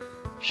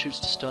 Shoots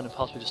to stun and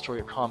possibly destroy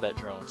your combat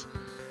drones.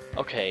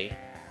 Okay.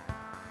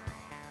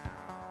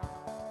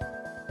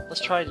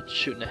 Let's try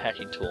shooting a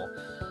hacking tool.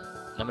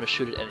 And I'm going to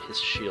shoot it at his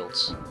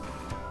shields.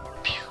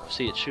 Pew,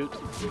 see it shoot?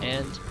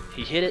 And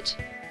he hit it,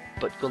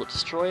 but will it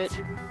destroy it?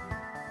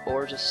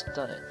 Or just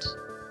stun it?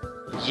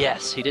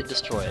 Yes, he did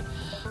destroy it.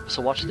 So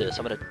watch this.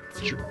 I'm going to...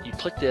 You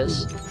click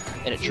this,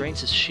 and it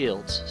drains his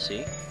shields,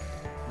 see?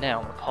 Now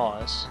I'm going to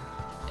pause,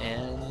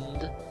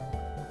 and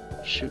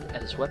shoot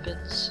at his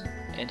weapons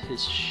and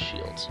his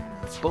shields.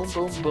 Boom,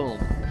 boom, boom.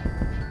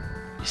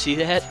 You see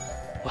that?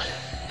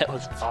 That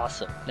was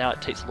awesome. Now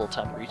it takes a little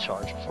time to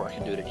recharge before I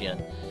can do it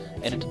again.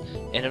 And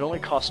it only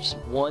costs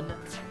one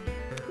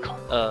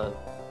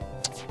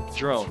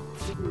drone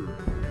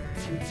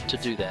to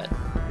do that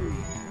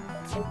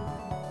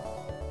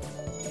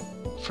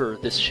for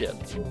this ship.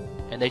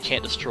 And they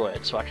can't destroy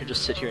it, so I can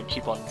just sit here and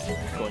keep on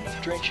going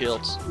with drain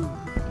shields.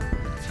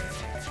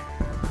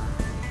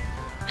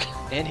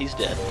 And he's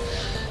dead.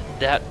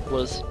 That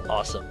was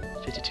awesome.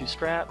 52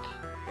 scrap.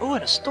 Oh,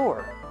 and a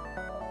store!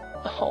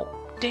 Oh,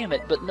 damn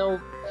it, but no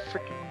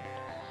freaking...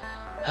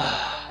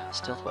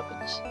 Stealth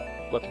weapons.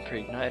 Weapon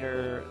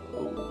pre-igniter.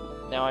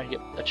 Ooh, now I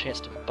get a chance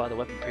to buy the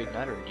weapon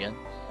pre-igniter again.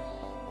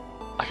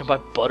 I can buy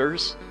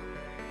butters?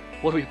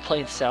 What are we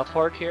playing, South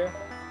Park here?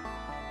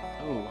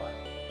 Ooh.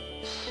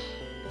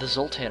 The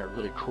Zoltan are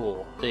really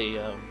cool. They,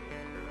 Oh,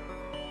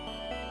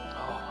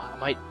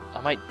 I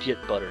might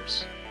get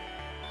butters.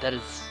 That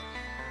is...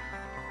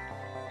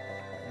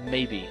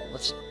 Maybe.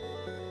 Let's...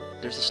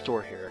 There's a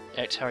store here.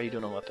 X, how are you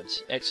doing on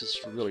weapons? X is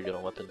really good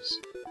on weapons.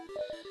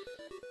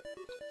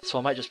 So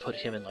I might just put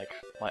him in, like,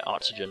 my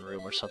oxygen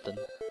room or something.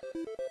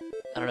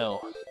 I don't know.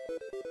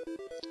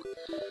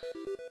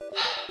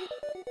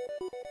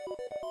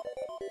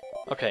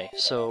 Okay,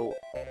 so...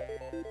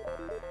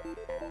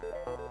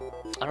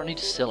 I don't need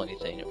to sell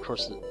anything, of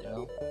course, you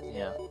know,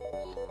 yeah.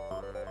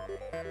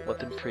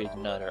 Weapon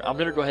pre-igniter. I'm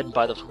gonna go ahead and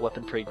buy this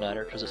weapon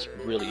pre-igniter because it's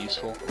really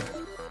useful.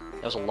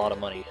 That was a lot of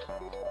money,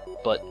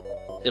 but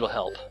it'll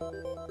help. I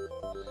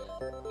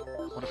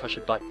wonder if I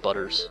should buy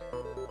butters.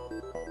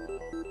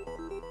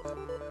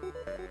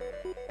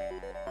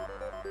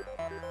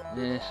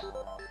 Nah,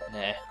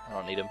 I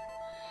don't need them.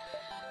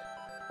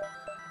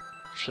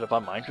 Should I buy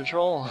mind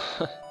control?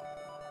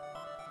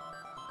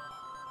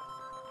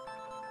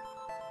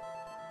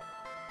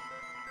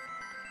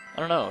 I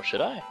don't know,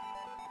 should I?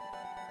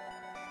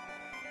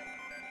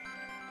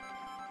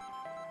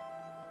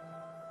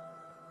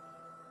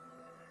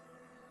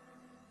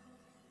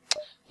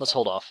 Let's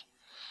hold off.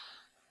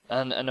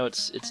 And I know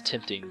it's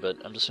tempting, but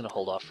I'm just gonna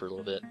hold off for a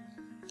little bit.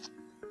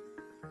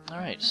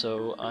 Alright,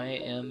 so I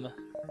am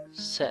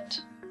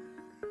set.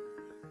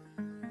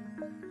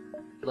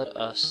 Let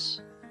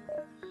us...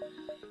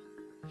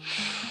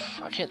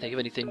 I can't think of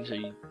anything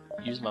to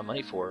use my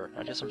money for.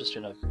 I guess I'm just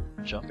gonna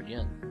jump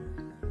again.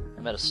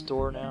 I'm at a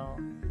store now.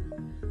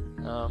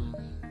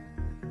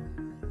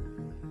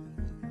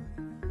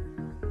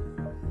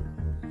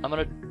 I'm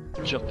gonna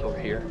jump over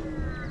here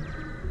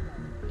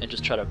and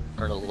just try to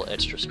earn a little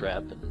extra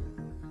scrap and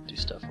do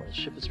stuff. When the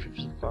ship is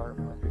creatures of fire,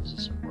 markers,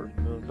 this word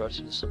moon, guards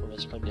to the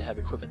supplements claim to have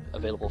equipment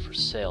available for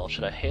sale.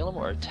 Should I hail him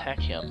or attack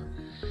him?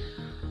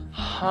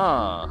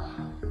 Huh.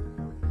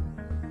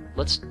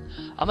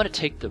 I'm gonna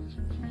take the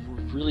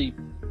really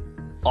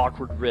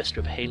awkward risk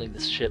of hailing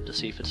this ship to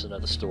see if it's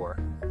another store.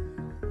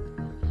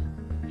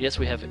 Yes,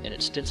 we have an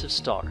extensive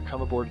stock.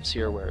 Come aboard and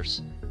see our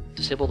wares.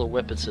 Disable the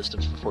weapon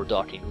systems before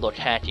docking. Look,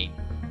 hacking.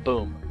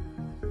 Boom.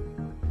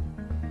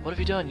 What have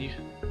you done? You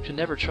can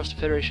never trust a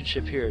Federation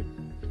ship here.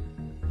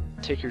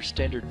 Take your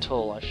standard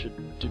toll. I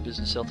should do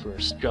business elsewhere.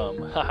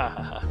 Scum. Ha ha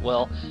ha ha.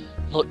 Well,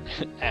 look,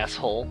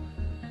 asshole.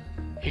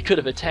 He could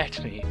have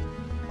attacked me.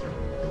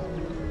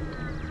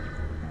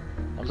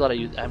 I'm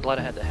glad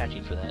I had the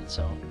hacking for that,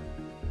 so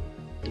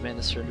Demand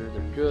the surrender of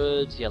their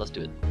goods. Yeah, let's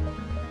do it.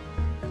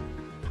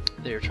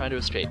 They are trying to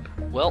escape.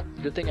 Well,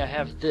 good thing I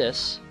have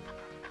this.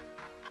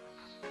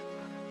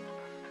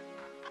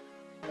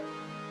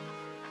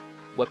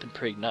 Weapon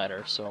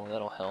pre-igniter, so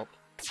that'll help.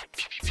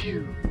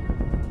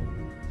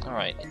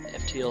 Alright,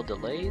 FTL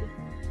delayed.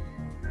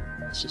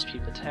 Let's just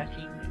keep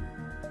attacking.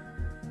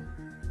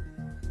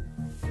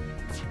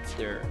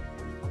 There.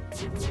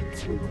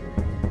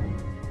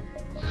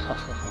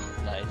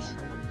 Nice.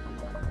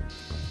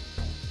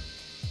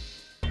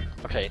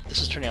 Okay,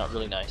 this is turning out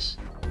really nice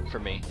for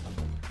me.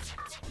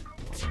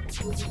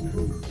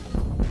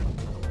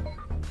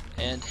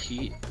 And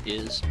he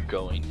is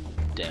going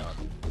down.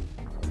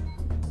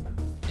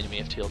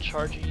 Enemy FTL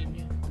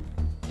charging.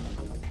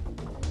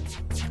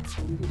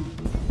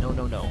 No,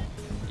 no, no.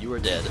 You are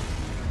dead.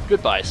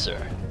 Goodbye,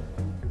 sir.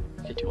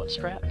 51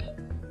 scrap.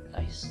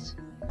 Nice.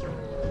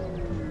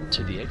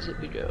 To the exit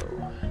we go.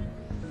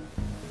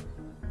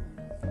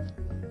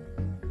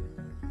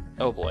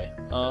 Oh boy.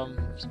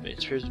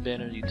 Space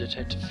banner, you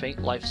detect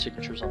faint life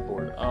signatures on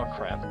board. Oh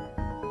crap.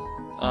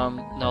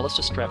 No, let's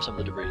just scrap some of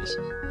the debris.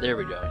 There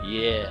we go.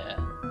 Yeah.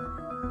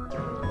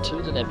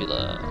 To the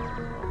nebula.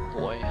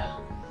 Boy.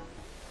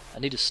 I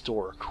need to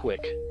store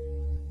quick.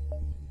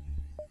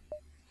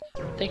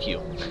 Thank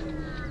you.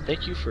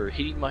 Thank you for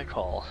heeding my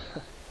call.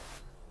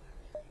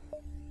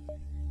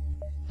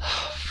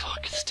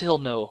 Fuck, still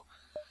no.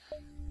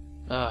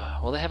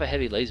 Well, they have a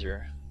heavy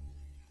laser.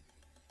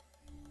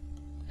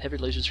 Heavy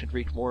lasers can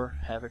wreak more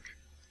havoc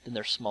than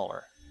their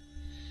smaller.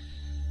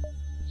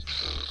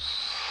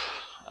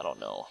 I don't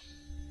know.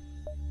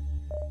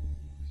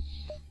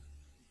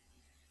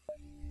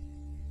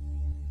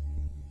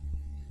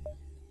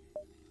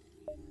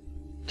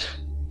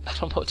 I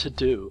don't know what to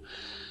do.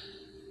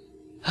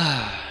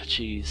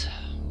 Jeez.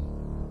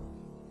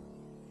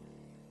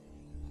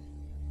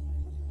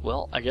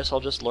 Well, I guess I'll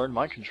just learn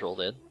mind control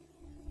then.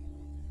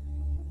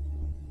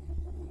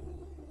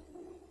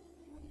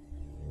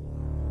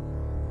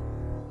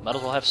 Might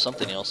as well have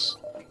something else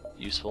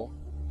useful.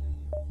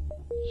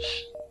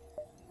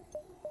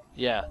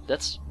 Yeah,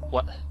 that's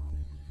what.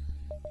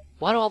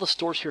 Why do all the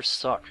stores here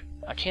suck?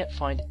 I can't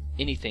find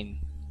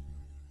anything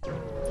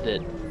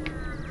that.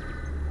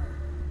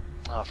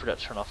 Oh, I forgot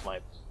to turn off my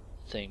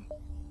thing.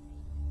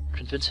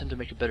 Convince him to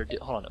make a better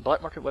deal. Hold on. A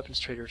black market weapons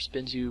trader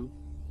spins you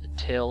a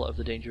tale of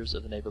the dangers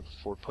of the neighbor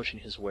before pushing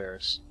his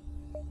wares.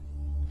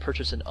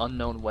 Purchase an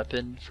unknown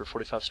weapon for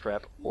 45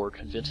 scrap, or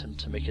convince him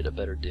to make it a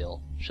better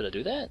deal. Should I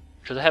do that?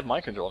 Because I have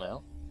mind control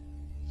now.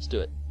 Let's do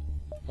it.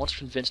 Once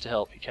convinced to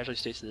help, he casually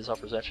states that this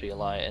offer is actually a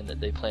lie and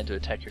that they plan to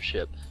attack your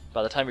ship.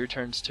 By the time he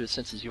returns to his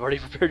senses, you've already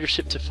prepared your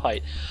ship to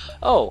fight.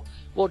 Oh,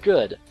 well,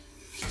 good.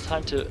 It's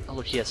time to. Oh,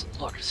 look, he has.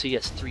 Look, see, he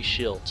has 3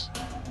 shields.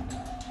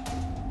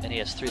 And he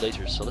has 3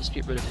 lasers, so let's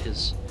get rid of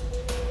his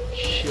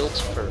shields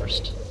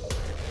first.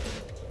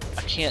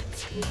 I can't.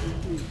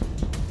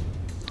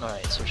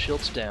 Alright, so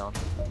shields down.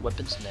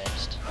 Weapons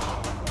next.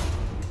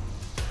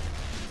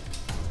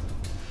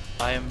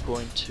 I am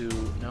going to...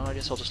 No, I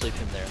guess I'll just leave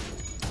him there.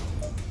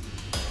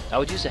 I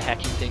would use a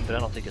hacking thing, but I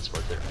don't think it's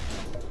worth it.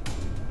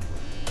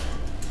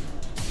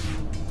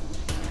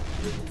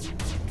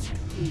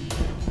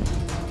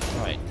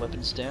 Alright,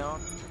 weapons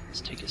down.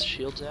 Let's take his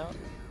shields out.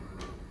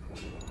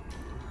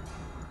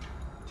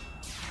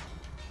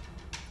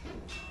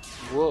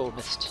 Whoa,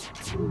 missed.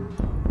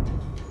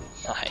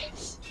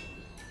 Nice.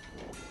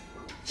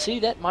 See,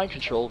 that mind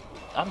control,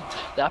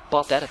 I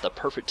bought that at the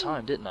perfect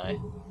time, didn't I?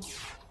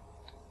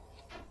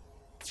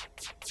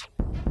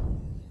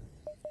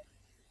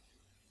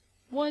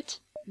 What?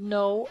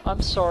 No,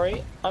 I'm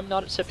sorry. I'm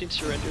not accepting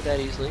surrender that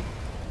easily.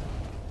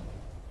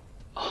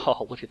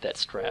 Oh, look at that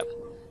scrap.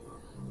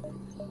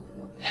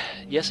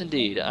 Yes,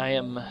 indeed, I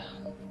am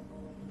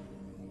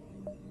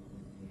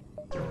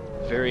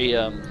very,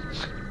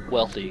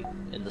 wealthy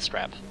in the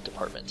scrap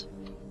department,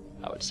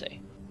 I would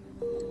say.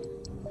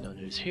 No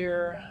news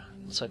here.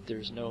 Looks like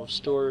there's no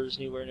stores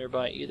anywhere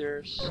nearby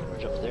either, so we'll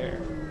jump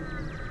there.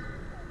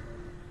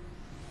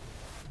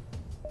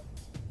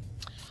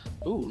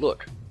 Ooh,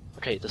 look.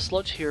 Okay, the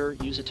sludge here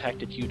use a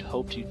tactic you'd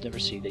hoped you'd never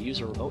see. They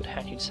use a remote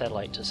hacking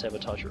satellite to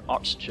sabotage your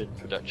oxygen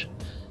production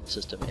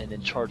system and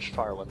then charge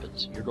fire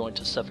weapons. You're going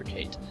to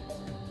suffocate.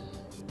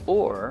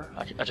 Or,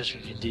 I just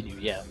can continue,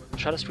 yeah.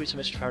 Try to squeeze some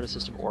extra power to the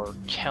system or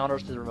counter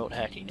the remote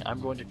hacking.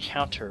 I'm going to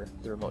counter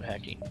the remote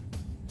hacking.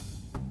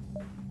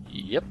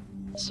 Yep.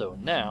 So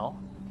now,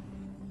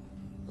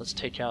 let's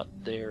take out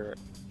their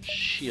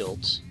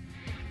shields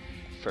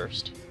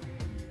first.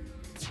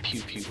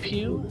 Pew pew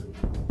pew.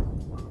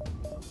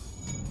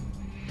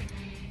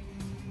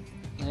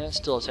 Yeah,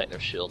 still attack their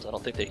shields. I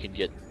don't think they can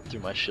get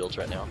through my shields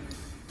right now.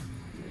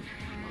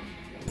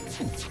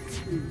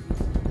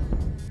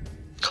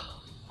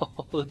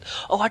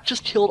 Oh, I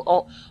just killed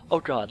all...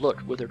 Oh god,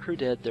 look, with their crew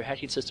dead, their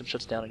hacking system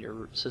shuts down and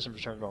your system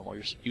returns normal.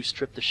 You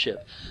strip the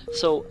ship.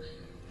 So,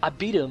 I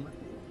beat them,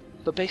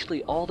 but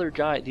basically all their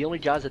the only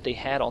guys that they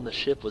had on the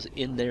ship was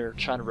in there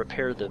trying to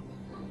repair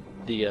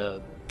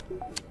the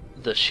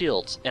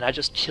shields, and I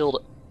just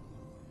killed...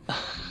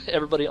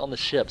 everybody on the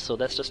ship, so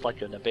that's just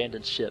like an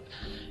abandoned ship.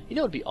 You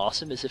know what would be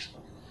awesome is if...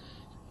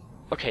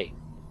 Okay,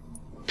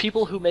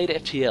 people who made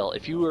FTL,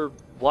 if you were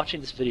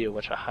watching this video,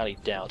 which I highly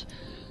doubt,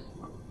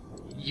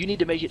 you need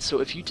to make it so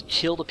if you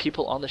kill the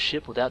people on the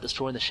ship without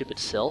destroying the ship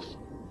itself,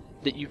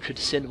 that you could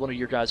send one of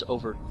your guys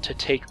over to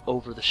take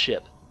over the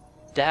ship.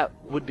 That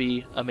would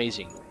be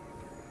amazing.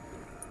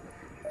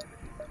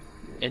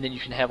 And then you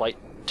can have like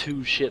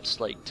 2 ships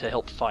like to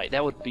help fight.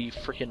 That would be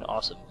freaking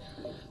awesome.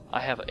 I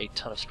have a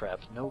ton of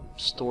scrap. No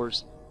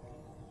stores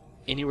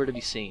anywhere to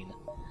be seen.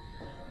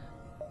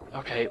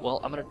 Okay, well,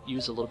 I'm gonna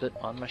use a little bit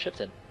on my ship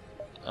then.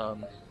 I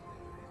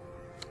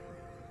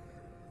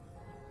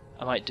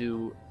might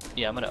do...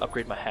 Yeah, I'm gonna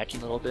upgrade my hacking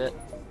a little bit,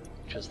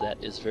 because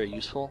that is very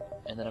useful.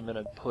 And then I'm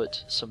gonna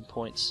put some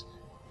points...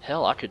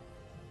 Hell, I could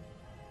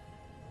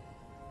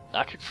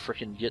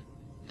freaking get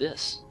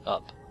this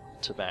up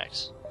to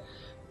max.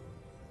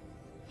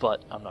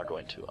 But I'm not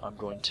going to. I'm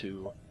going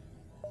to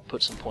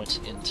put some points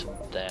into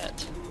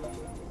that,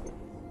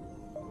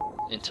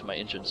 into my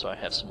engine, so I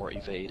have some more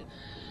evade.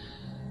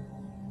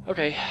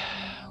 Okay,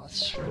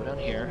 let's go down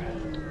here.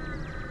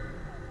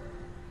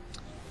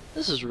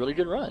 This is a really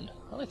good run.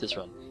 I like this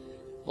run.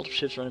 Multiple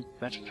ships running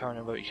matching power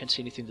number, but you can't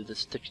see anything through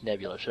this thick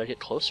nebula. Should I get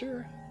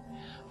closer?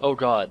 Oh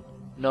god,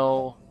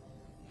 no.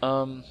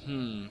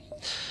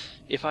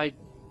 If I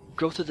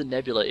go through the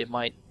nebula, it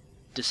might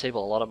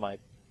disable a lot of my...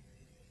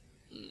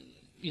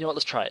 You know what,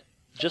 let's try it.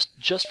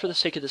 Just for the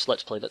sake of this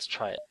Let's Play, let's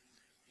try it.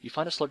 You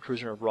find a slug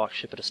cruiser and a rock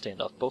ship at a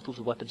standoff, both with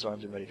weapons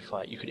armed and ready to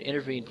fight. You could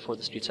intervene before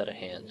this gets out of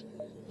hand.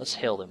 Let's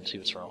hail them and see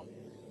what's wrong.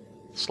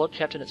 The slug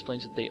captain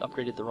explains that they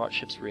upgraded the rock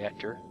ship's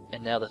reactor,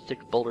 and now the thick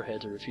boulder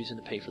heads are refusing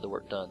to pay for the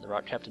work done. The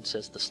rock captain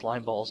says the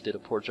slime balls did a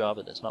poor job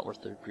and it's not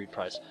worth the agreed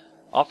price.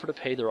 Offer to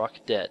pay the rock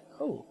debt.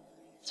 Oh,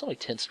 it's only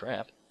 10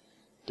 scrap.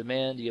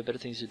 Demand, you have better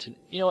things to do.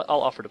 You know what,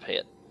 I'll offer to pay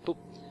it. Boop.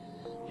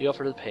 You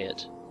offer to pay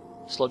it.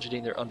 Sludge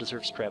eating their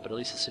undeserved scrap, but at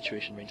least the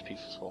situation remains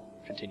peaceful.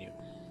 Continue.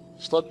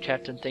 Slug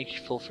captain,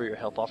 thankful for your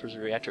help, offers a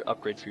reactor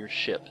upgrade for your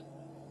ship.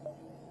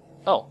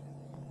 Oh.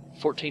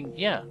 14,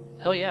 yeah.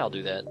 Hell yeah, I'll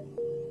do that.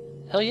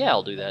 Hell yeah,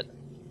 I'll do that.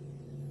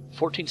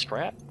 14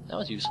 scrap? That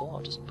was useful,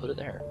 I'll just put it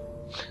there.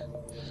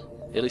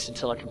 At least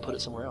until I can put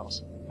it somewhere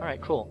else.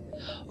 Alright, cool.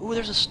 Ooh,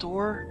 there's a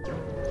store!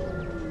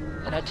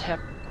 And I tap...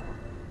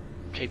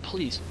 Okay,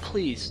 please,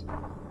 please.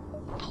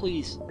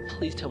 Please,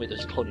 please tell me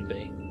there's a clothing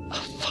bay.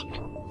 Oh,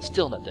 fuck.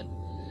 Still nothing.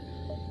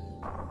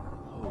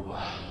 Ooh.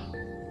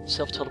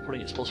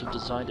 Self-teleporting explosive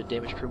designed to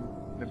damage crew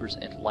members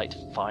and light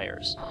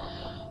fires.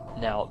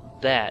 Now,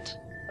 that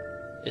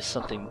is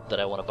something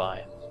that I want to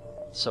buy.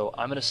 So,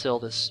 I'm going to sell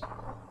this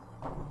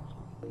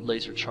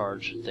laser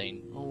charge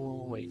thing.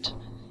 Oh, wait.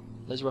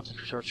 Laser weapon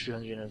charge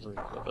 200,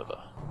 blah, blah,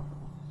 blah.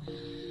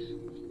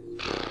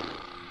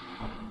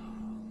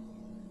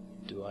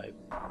 Do I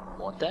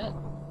want that?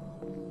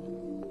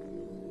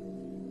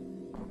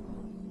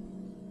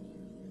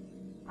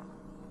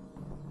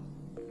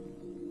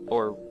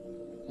 Or,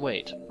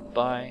 wait,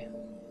 buy,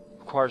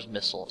 requires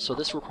missile. So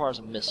this requires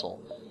a missile.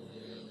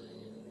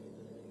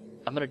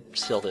 I'm gonna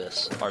sell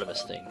this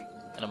Artemis thing,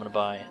 and I'm gonna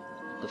buy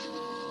the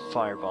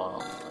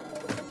firebomb.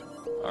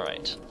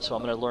 Alright, so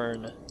I'm gonna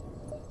learn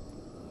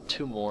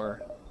 2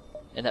 more,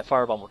 and that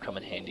firebomb will come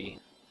in handy.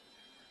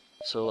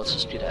 So let's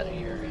just get out of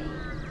here.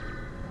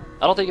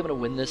 I don't think I'm gonna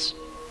win this,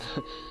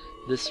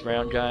 this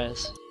round,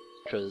 guys,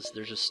 because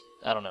there's just,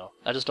 I don't know.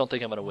 I just don't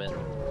think I'm gonna win.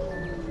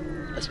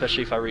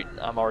 Especially if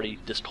I'm already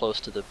this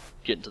close to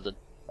getting to the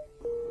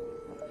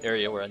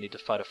area where I need to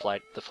fight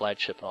the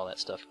flagship and all that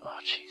stuff. Oh,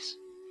 jeez.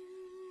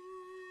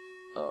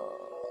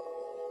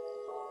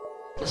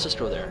 Let's just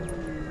go there.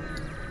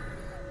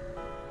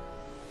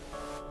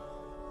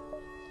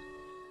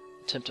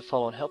 Attempt to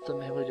follow and help them.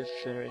 Heavily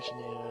different Federation.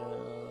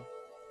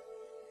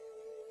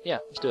 Yeah,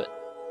 let's do it.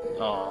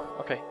 Oh,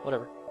 okay,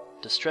 whatever.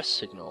 Distress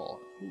signal.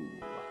 Ooh.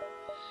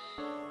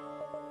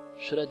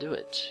 Should I do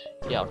it?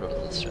 Yeah, I'll go to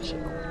the distress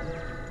signal.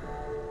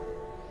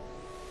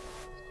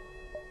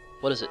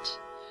 What is it?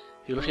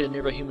 You locate a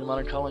nearby human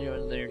modern colony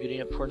and they're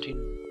getting up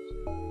quarantine.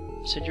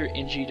 Send your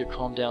NG to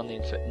calm down the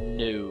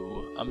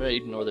No, I'm gonna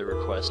ignore their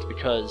request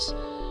because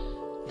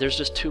there's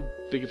just too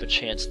big of a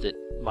chance that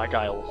my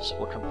guy will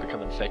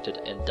become infected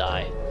and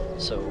die.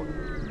 So,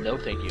 no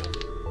thank you.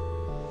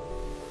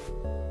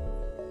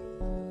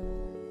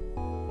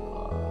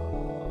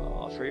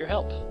 For your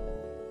help.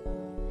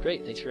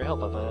 Great, thanks for your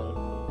help. I have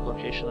a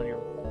location on your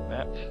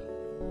map.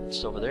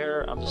 It's over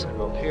there. I'm just gonna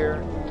go up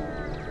here.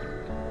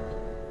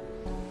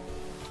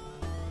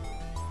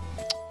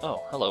 Oh,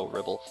 hello,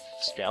 Rebel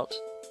Scout.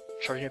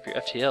 Charging up your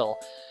FTL?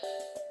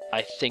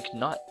 I think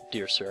not,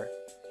 dear sir.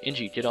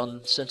 NG, get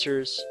on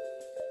sensors.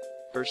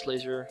 Burst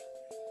laser.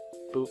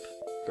 Boop.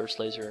 Burst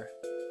laser.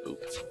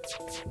 Boop.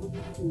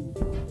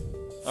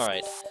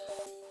 Alright.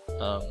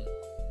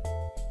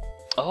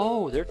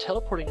 Oh, they're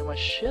teleporting to my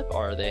ship,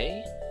 are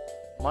they?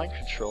 Mind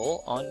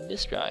control on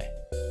this guy.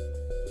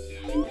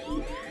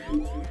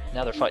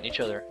 Now they're fighting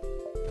each other.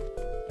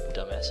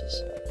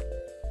 Dumbasses.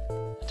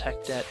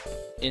 Attack that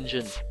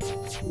engine.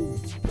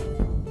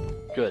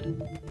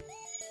 Good.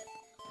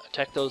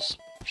 Attack those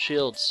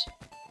shields.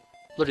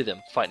 Look at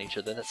them fighting each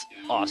other. That's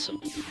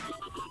awesome.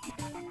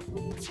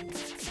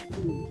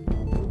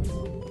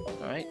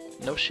 Alright,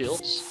 no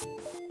shields.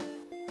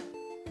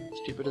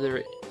 Let's get rid of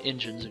their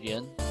engines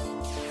again.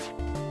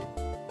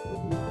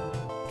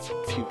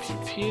 Pew pew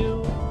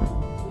pew.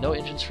 No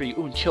engines for you.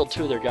 Ooh, and killed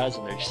 2 of their guys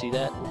in there. You see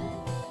that?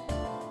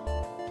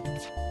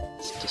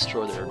 Let's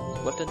destroy their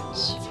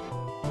weapons.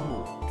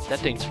 Ooh, that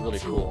thing's really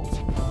cool.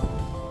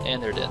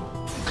 And they're dead.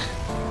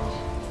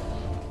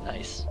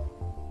 Nice.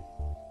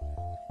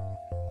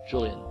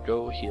 Julian,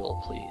 go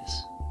heal,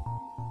 please.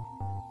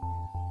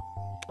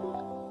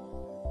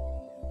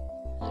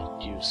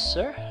 Thank you,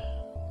 sir.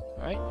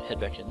 Alright, head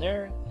back in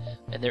there.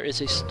 And there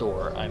is a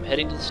store. I'm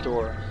heading to the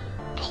store.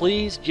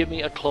 Please give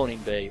me a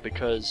cloning bay,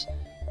 because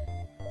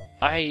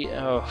I've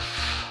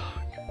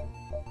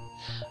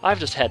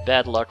just had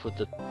bad luck with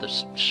the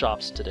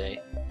shops today.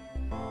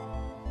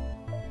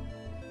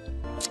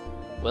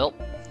 Well,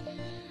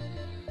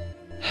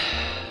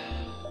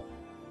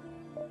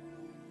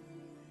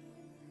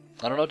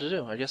 I don't know what to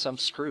do. I guess I'm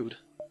screwed.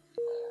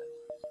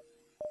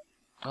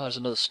 Oh, there's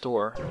another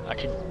store. I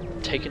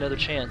can take another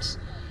chance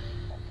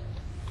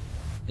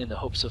in the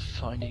hopes of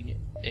finding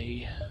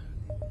a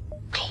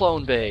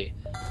clone bay.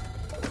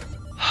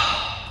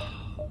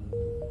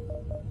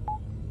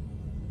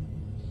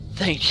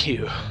 Thank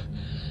you.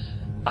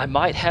 I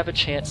might have a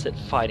chance at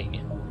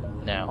fighting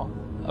now.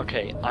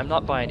 Okay, I'm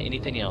not buying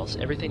anything else.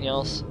 Everything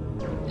else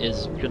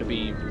is going to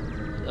be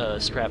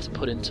scraps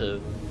put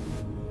into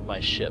my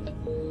ship.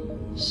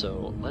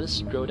 So let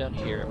us go down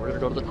here. We're going to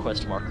go to the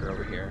quest marker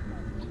over here.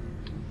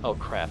 Oh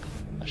crap.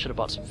 I should have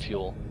bought some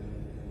fuel.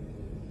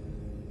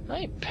 I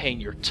ain't paying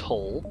your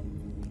toll.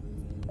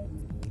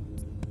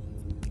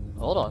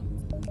 Hold on.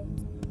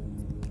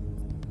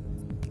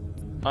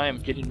 I am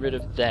getting rid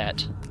of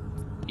that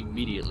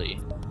immediately.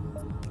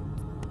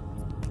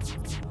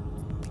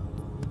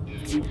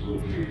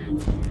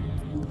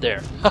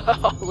 There.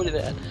 Look at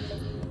that.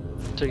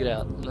 Took it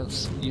out.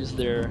 Let's use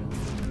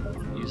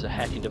a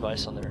hacking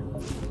device on their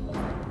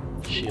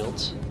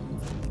shields.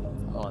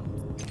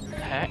 On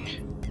hack.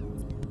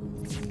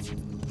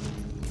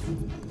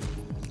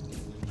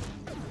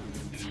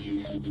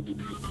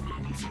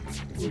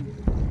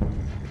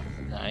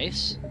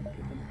 Nice.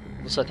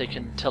 Looks like they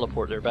can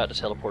teleport. They're about to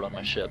teleport on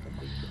my ship.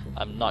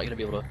 I'm not going to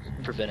be able to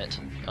prevent it.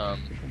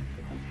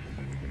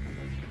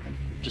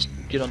 Just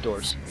get on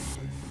doors.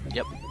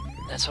 Yep,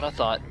 that's what I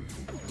thought.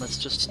 Let's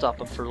just stop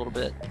them for a little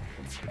bit.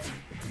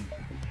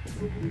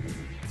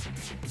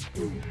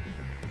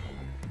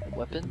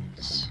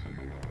 Weapons.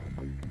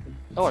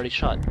 Oh, already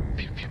shot.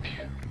 Pew pew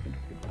pew.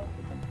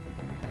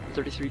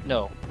 33.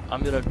 No,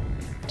 I'm gonna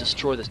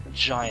destroy this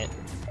giant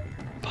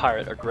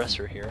pirate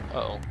aggressor here.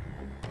 Uh-oh.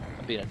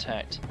 I'm being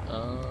attacked.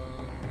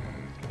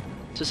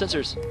 To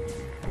sensors.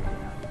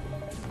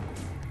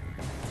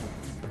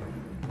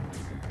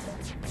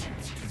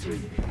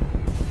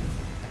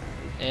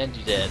 And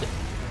you're dead.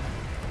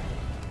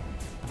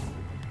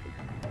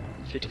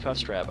 55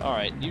 strap.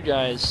 Alright, you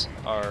guys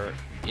are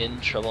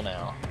in trouble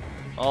now.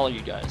 All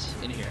you guys,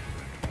 in here.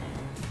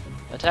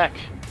 Attack!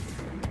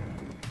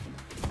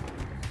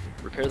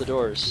 Repair the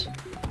doors.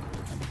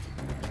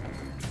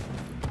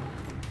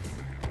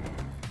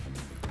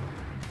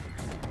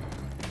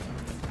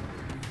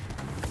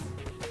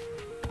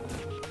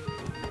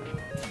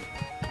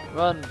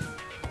 Run!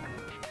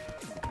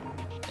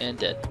 And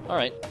dead.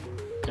 Alright.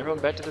 Everyone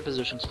back to their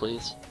positions,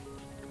 please.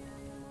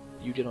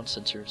 You get on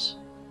sensors.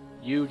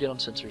 You get on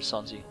sensors,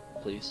 Sanzi,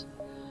 please.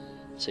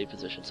 Save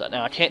positions.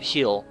 Now, I can't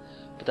heal,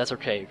 but that's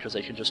okay, because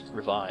they can just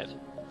revive.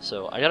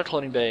 So, I got a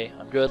cloning bay.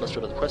 I'm good. Let's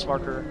go to the quest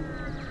marker.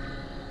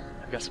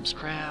 I've got some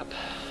scrap.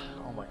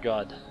 Oh my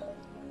god.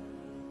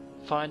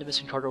 Find a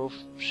missing cargo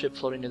ship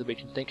floating near the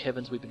beacon. Thank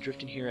heavens we've been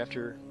drifting here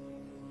after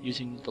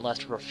using the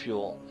last of our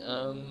fuel.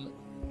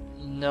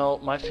 No,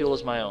 my fuel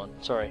is my own.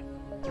 Sorry.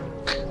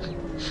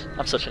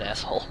 I'm such an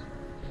asshole.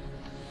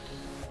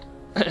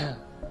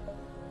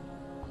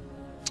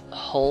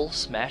 Hull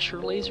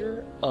Smasher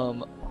Laser?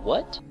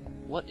 What?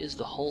 What is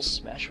the Hull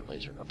Smasher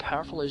Laser? A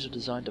powerful laser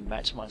designed to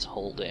maximize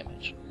hull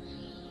damage.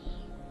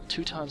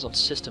 2 times on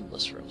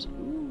systemless rooms.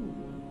 Ooh.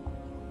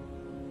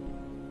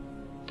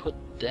 Put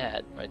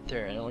that right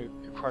there. And it only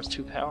requires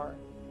 2 power?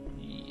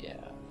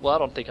 Yeah. Well, I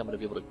don't think I'm going to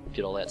be able to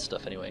get all that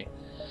stuff anyway.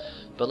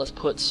 But let's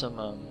put some,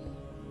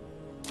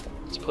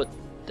 let's put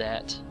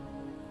that.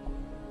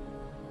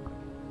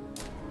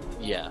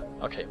 Yeah,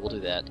 okay, we'll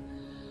do that.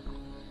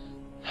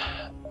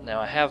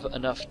 Now I have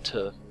enough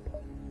to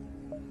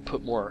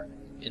put more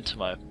into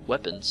my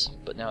weapons,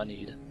 but now I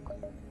need...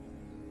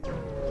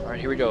 Alright,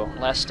 here we go.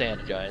 Last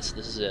stand, guys.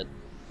 This is it.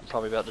 I'm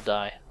probably about to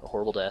die. A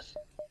horrible death.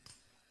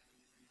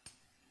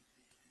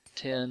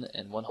 10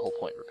 and 1 hull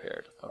point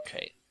repaired.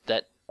 Okay,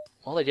 that...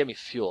 Well, they gave me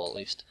fuel, at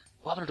least.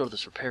 Well, I'm gonna go to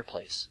this repair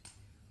place.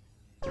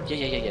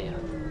 Yeah.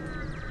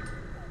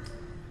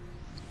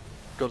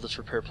 Go to this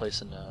repair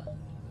place and,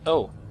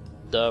 Oh!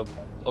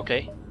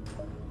 Okay.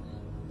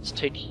 Let's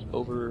take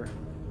over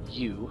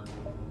you.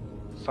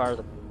 Fire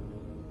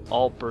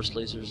all burst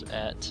lasers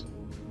at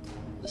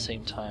the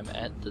same time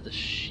at the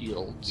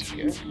shields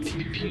here. Pew,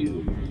 pew,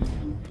 pew.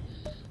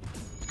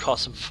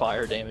 Cause some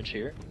fire damage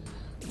here.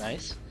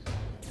 Nice.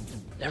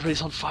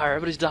 Everybody's on fire.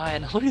 Everybody's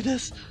dying. Look at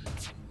this.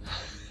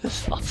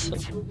 This is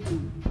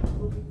awesome.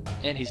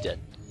 And he's dead.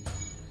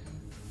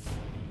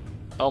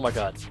 Oh my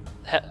god.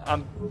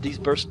 The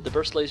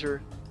burst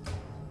laser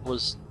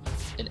was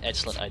an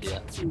excellent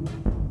idea.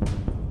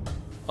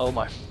 Oh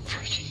my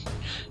freaking...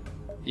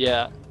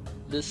 Yeah,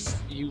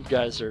 you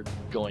guys are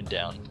going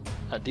down.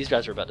 These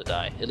guys are about to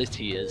die. At least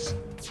he is.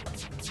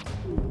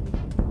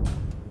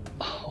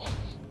 Oh.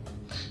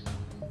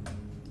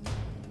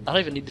 I don't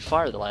even need to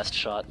fire the last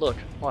shot. Look,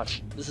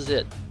 watch. This is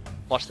it.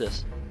 Watch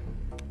this.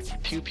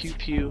 Pew, pew,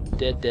 pew.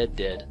 Dead, dead,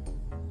 dead.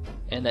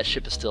 And that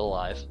ship is still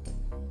alive.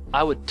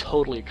 I would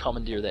totally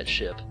commandeer that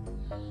ship.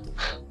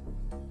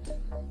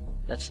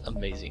 That's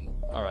amazing.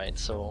 Alright,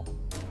 so...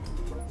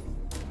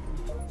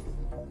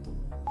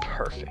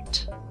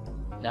 Perfect.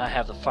 Now I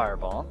have the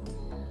firebomb.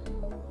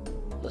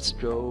 Let's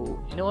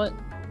go... You know what?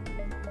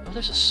 Oh,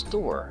 there's a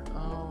store.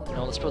 Oh,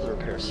 no, let's go to the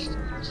repair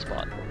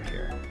spot over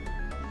here.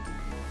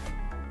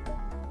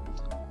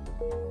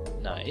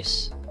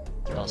 Nice.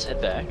 Now let's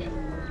head back.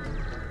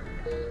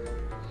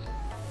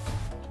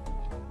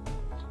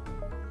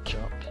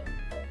 Jump.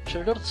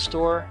 Should I go to the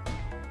store?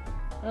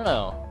 I don't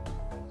know.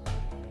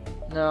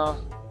 No.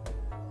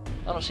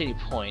 I don't see any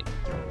point.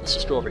 Let's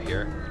just go over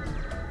here.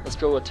 Let's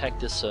go attack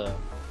this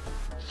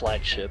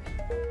flagship.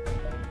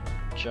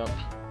 Jump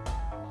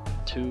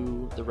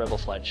to the rebel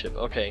flagship.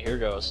 Okay, here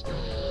goes.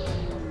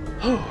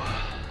 Whew.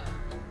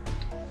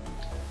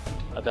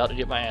 About to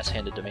get my ass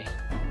handed to me.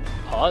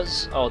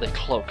 Pause? Oh, they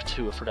cloak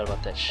too. I forgot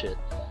about that shit.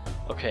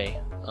 Okay,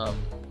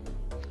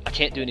 I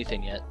can't do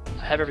anything yet.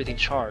 I have everything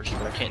charged,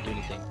 but I can't do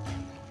anything.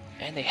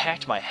 And they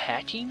hacked my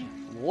hacking?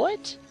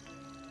 What?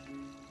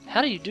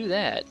 How do you do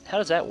that? How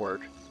does that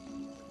work?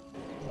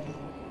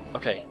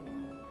 Okay.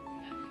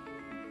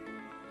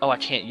 Oh, I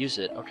can't use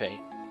it. Okay.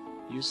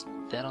 Use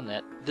that on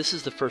that. This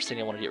is the first thing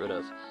I want to get rid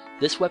of.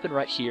 This weapon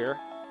right here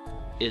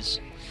is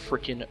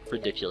freaking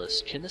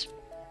ridiculous. Can this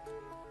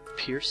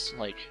pierce,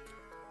 like...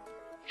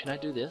 Can I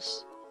do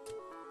this?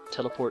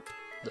 Teleport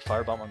the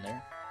firebomb on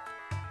there?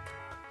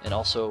 And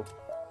also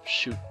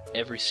shoot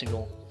every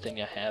single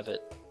thing I have at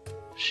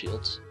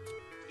shields?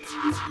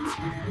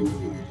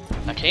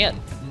 I can!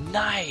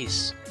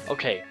 Nice!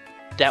 Okay,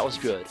 that was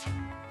good.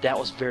 That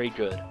was very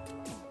good.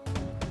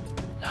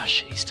 Ah,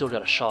 shit, he still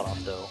got a shot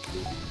off, though.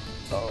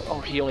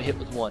 Oh, he only hit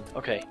with one.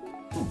 Okay.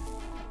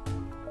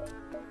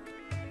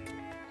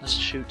 Let's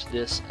shoot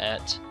this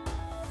at,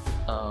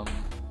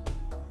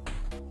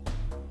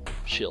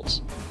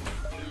 shields.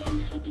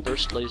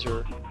 Burst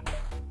laser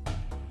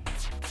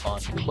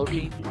on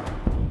cloaking.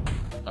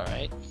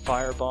 Alright,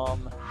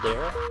 firebomb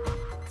there.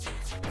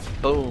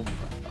 Boom!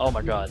 Oh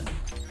my god.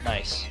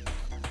 Nice.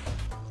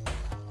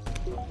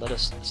 Let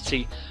us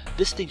see.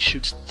 This thing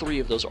shoots 3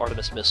 of those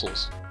Artemis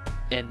missiles,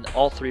 and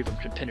all 3 of them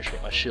can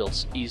penetrate my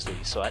shields easily.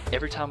 So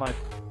every time I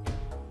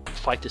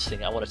fight this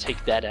thing, I want to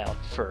take that out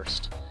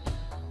first.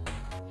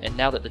 And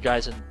now that the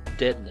guy's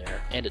dead in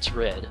there, and it's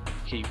red,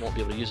 he won't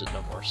be able to use it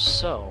no more.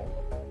 So,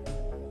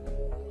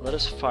 let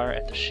us fire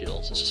at the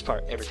shields. Let's just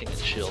fire everything at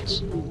the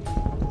shields.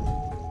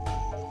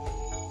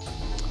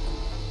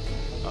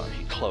 Alright,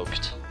 he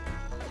cloaked.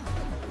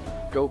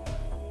 Go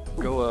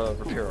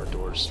repair our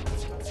doors.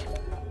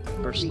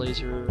 Burst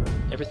laser,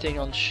 everything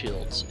on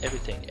shields.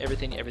 Everything.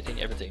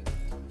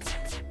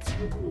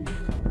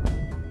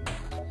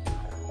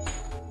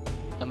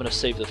 I'm gonna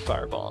save the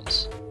fire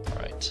bombs.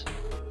 Alright.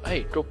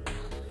 Hey, go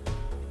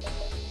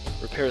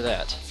repair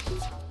that.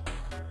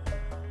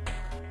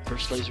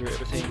 Burst laser,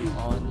 everything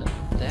on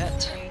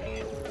that.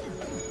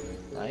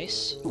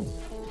 Nice.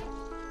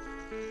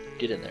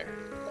 Get in there.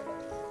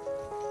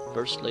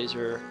 Burst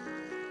laser.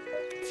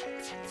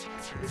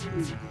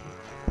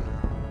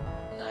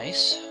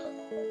 Nice.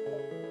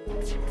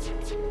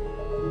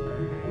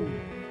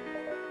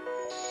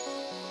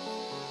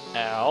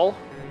 Ow.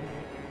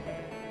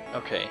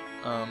 Okay,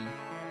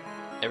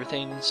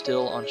 everything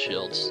still on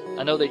shields.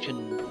 I know they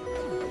can...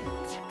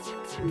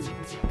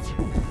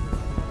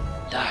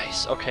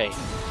 Nice, okay.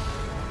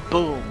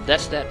 Boom,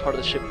 that's that part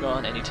of the ship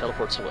gone, and he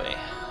teleports away.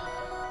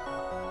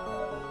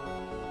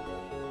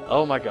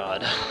 Oh my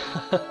god.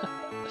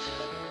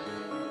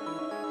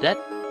 That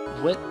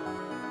went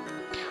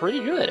pretty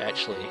good,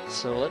 actually.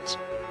 So let's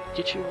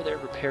get you over there,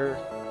 repair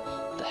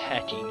the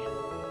hacking.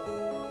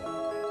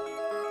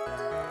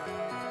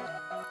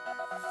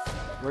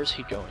 Where's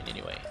he going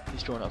anyway?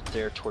 He's going up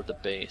there toward the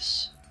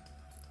base.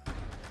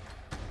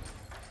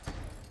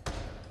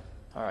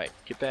 Alright,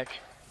 get back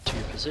to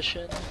your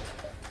position.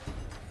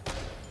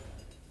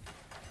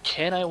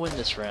 Can I win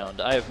this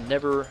round? I have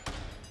never,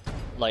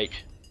 like...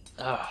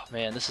 Oh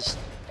man, this is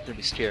gonna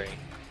be scary.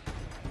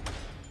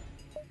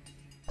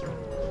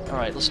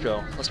 Alright, let's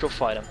go. Let's go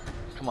fight him.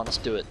 Come on, let's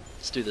do it.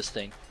 Let's do this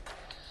thing.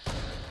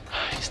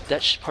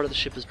 That part of the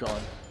ship is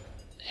gone.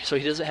 So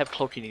he doesn't have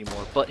cloaking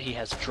anymore, but he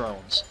has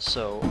drones.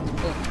 So,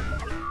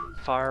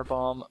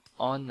 firebomb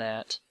on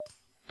that,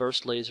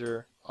 burst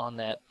laser on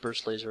that,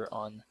 burst laser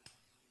on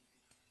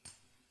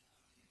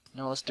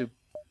No, let's do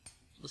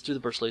the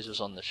burst lasers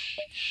on the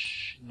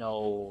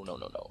no.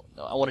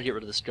 I want to get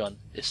rid of this gun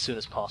as soon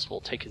as possible.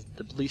 Take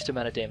the least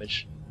amount of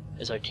damage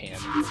as I can.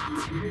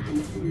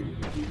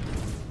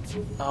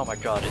 Oh my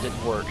god, it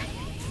didn't work.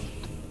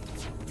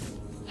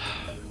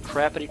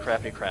 Crappity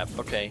crap.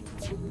 Okay.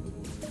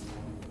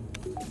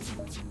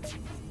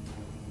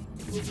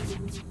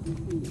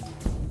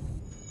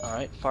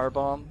 Alright,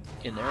 firebomb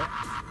in there.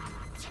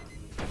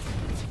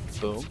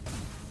 Boom.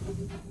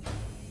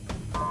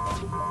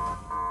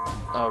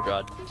 Oh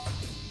god.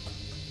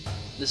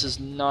 This is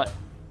not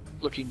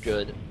looking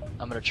good.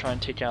 I'm gonna try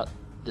and take out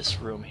this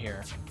room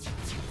here.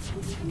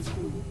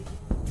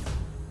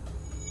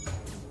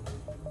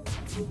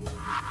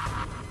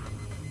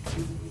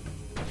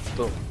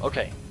 Boom.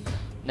 Okay.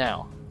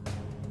 Now,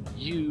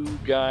 you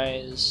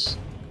guys,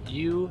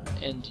 you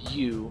and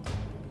you,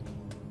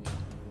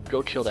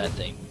 go kill that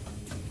thing.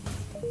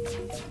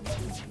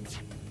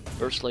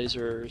 Burst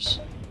lasers,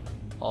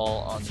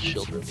 all on the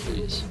shield room,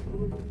 please.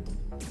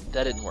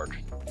 That didn't work.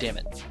 Damn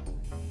it.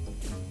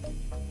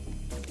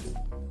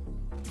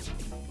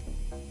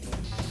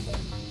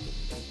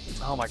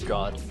 Oh my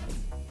god.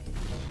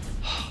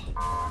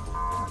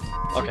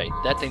 Okay,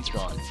 that thing's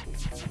gone.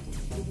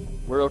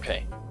 We're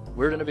okay.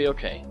 We're gonna be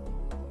okay.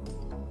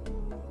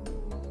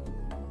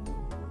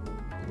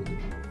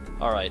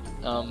 Alright,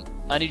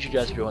 I need you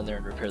guys to go in there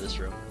and repair this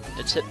room.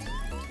 Except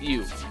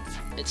you.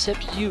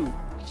 Except you!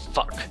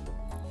 Fuck.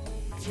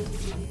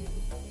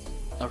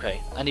 Okay,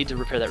 I need to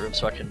repair that room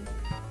so I can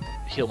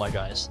heal my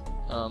guys.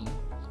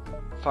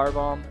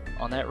 Firebomb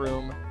on that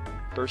room.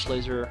 Burst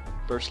laser.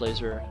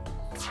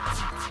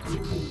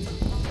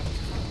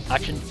 I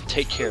can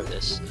take care of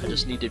this. I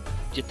just need to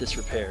get this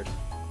repaired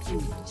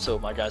so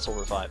my guys will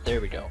revive. There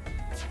we go.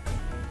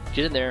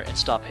 Get in there and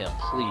stop him,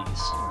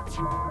 please.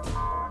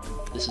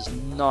 This is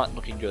not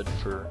looking good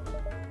for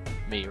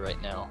me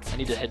right now. I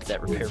need to head to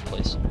that repair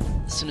place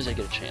as soon as I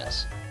get a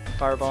chance.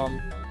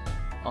 Firebomb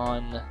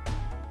on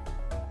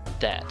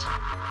that.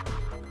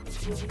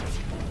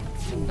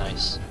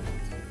 Nice.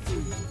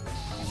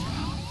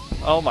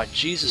 Oh my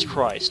Jesus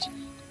Christ.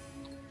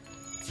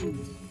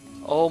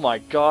 Oh my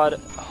god,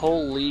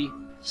 holy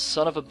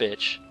son of a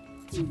bitch.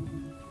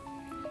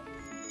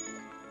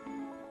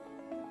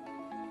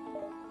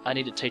 I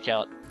need to take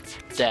out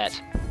that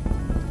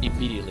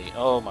immediately.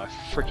 Oh my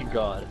freaking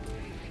god.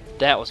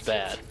 That was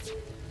bad.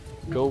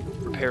 Go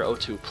repair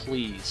O2,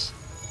 please.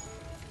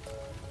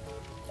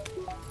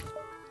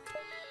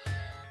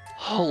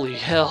 Holy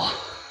hell.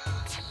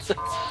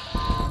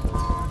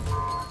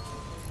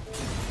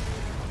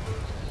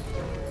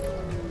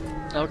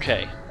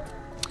 Okay.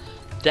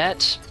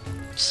 That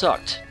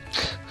sucked.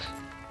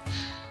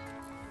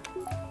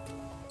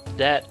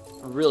 That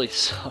really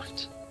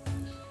sucked.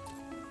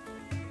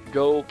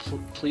 Go,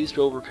 please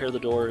go repair the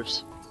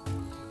doors.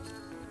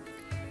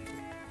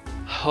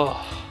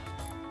 Oh.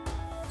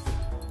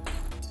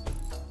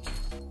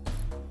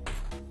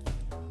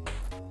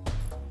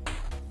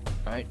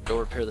 Alright, go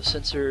repair the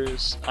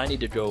sensors. I need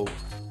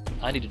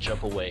to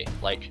jump away,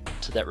 like,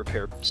 to that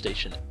repair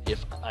station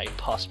if I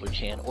possibly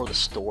can, or the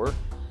store.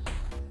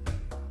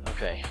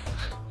 Okay.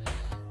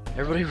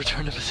 Everybody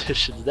return to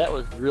positions. That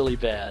was really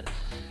bad.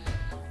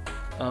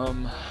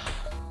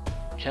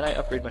 Can I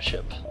upgrade my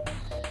ship?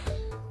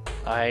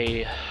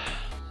 I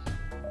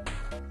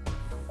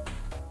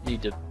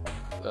need to...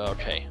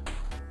 Okay.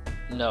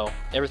 No,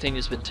 everything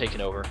has been taken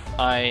over.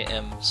 I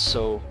am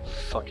so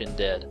fucking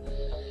dead.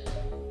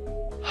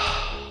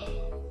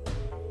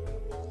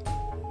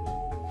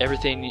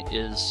 Everything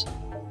is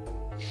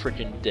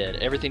freaking dead.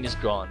 Everything is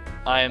gone.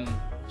 I'm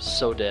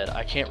so dead.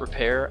 I can't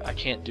repair. I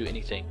can't do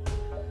anything.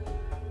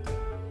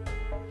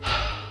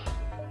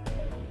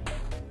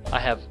 I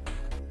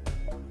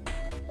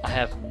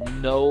have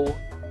no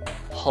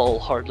hull,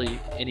 hardly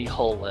any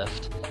hull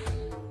left.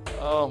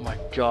 Oh my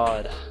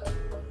god.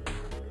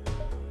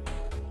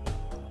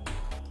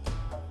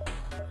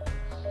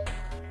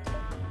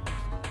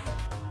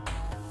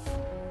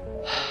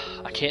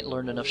 I can't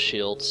learn enough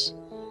shields.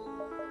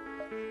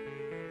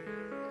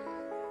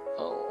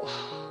 Oh.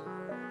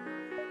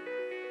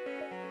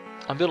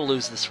 I'm gonna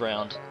lose this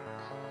round.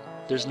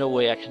 There's no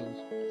way I can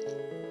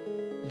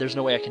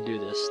do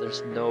this.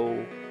 There's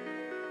no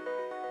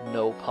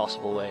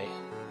possible way.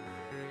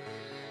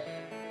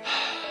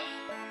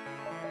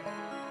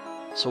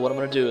 So what I'm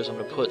going to do is I'm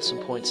going to put some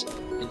points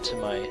into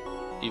my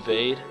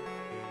evade.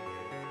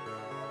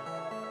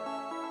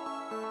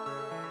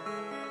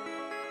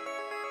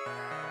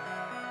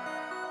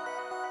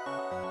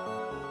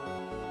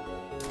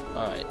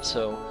 Alright,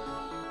 so...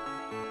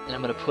 And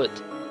I'm going to put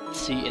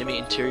see enemy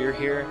interior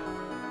here.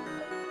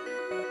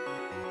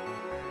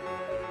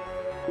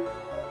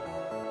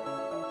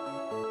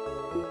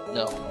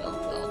 No,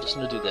 I'm just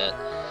going to do that.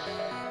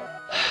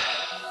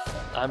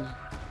 I'm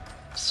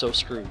so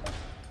screwed.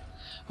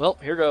 Well,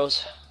 here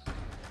goes.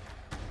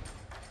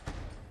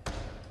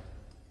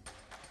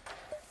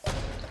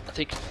 I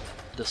think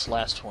this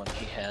last one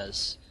he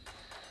has...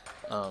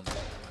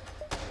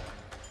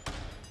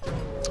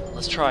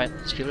 let's try it.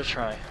 Let's give it a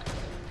try.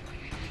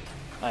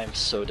 I am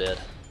so dead.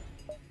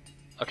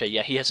 Okay,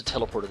 yeah, he has a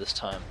teleporter this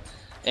time.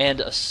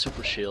 And a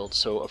super shield,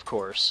 so of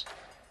course.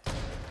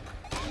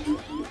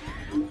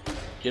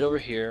 Get over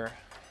here.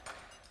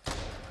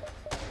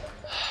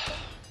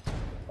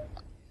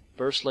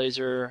 Burst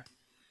laser.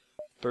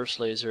 Burst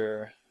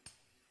laser.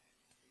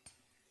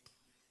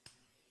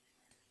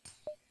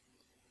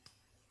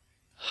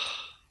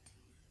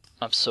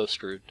 I'm so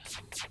screwed.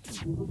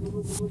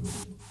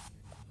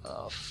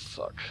 Oh,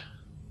 fuck.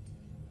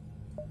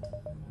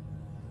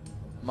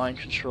 Mind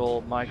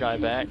control my guy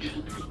back.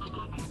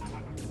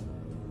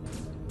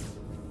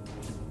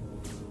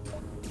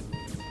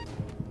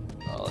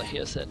 Oh, he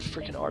has that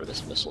freaking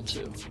Artemis missile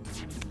too.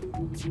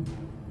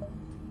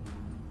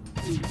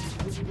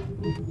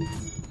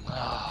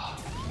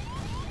 Ah.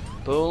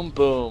 Boom,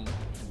 boom.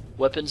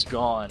 Weapons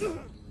gone.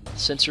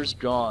 Sensors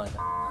gone.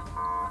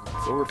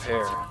 Go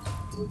repair.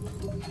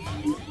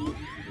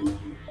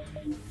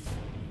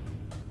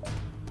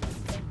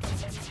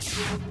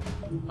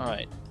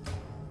 Alright.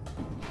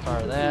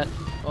 Fire that.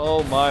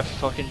 Oh my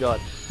fucking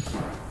god.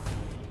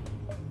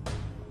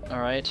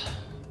 Alright.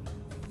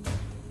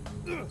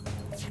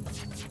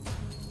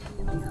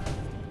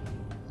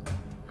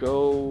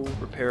 Go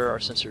repair our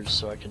sensors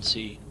so I can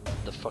see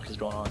what the fuck is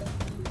going on.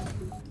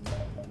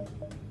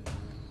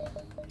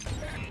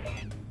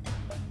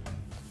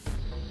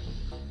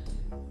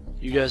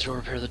 You guys go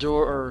repair the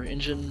door or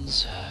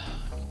engines.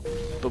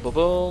 Boom, boom,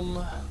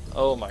 boom.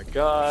 Oh my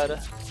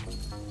god.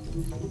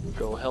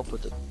 Go help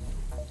with the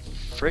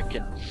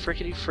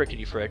frickety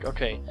frick.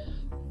 Okay.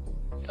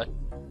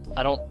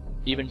 I don't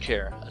even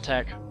care.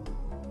 Attack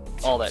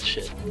all that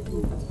shit.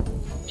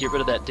 Get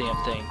rid of that damn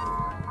thing.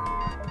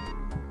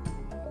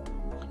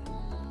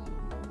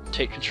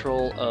 Take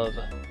control of...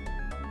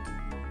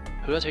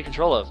 Who do I take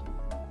control of?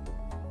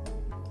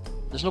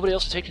 There's nobody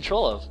else to take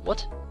control of.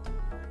 What?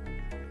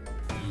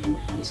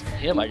 It's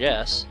him, I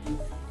guess.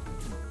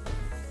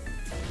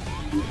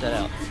 Get that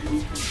out.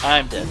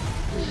 I'm dead.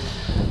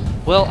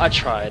 Well, I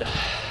tried.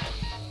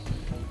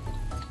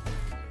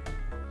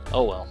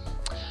 Oh well.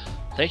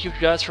 Thank you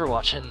guys for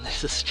watching.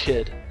 This is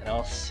Skid, and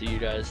I'll see you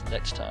guys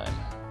next time.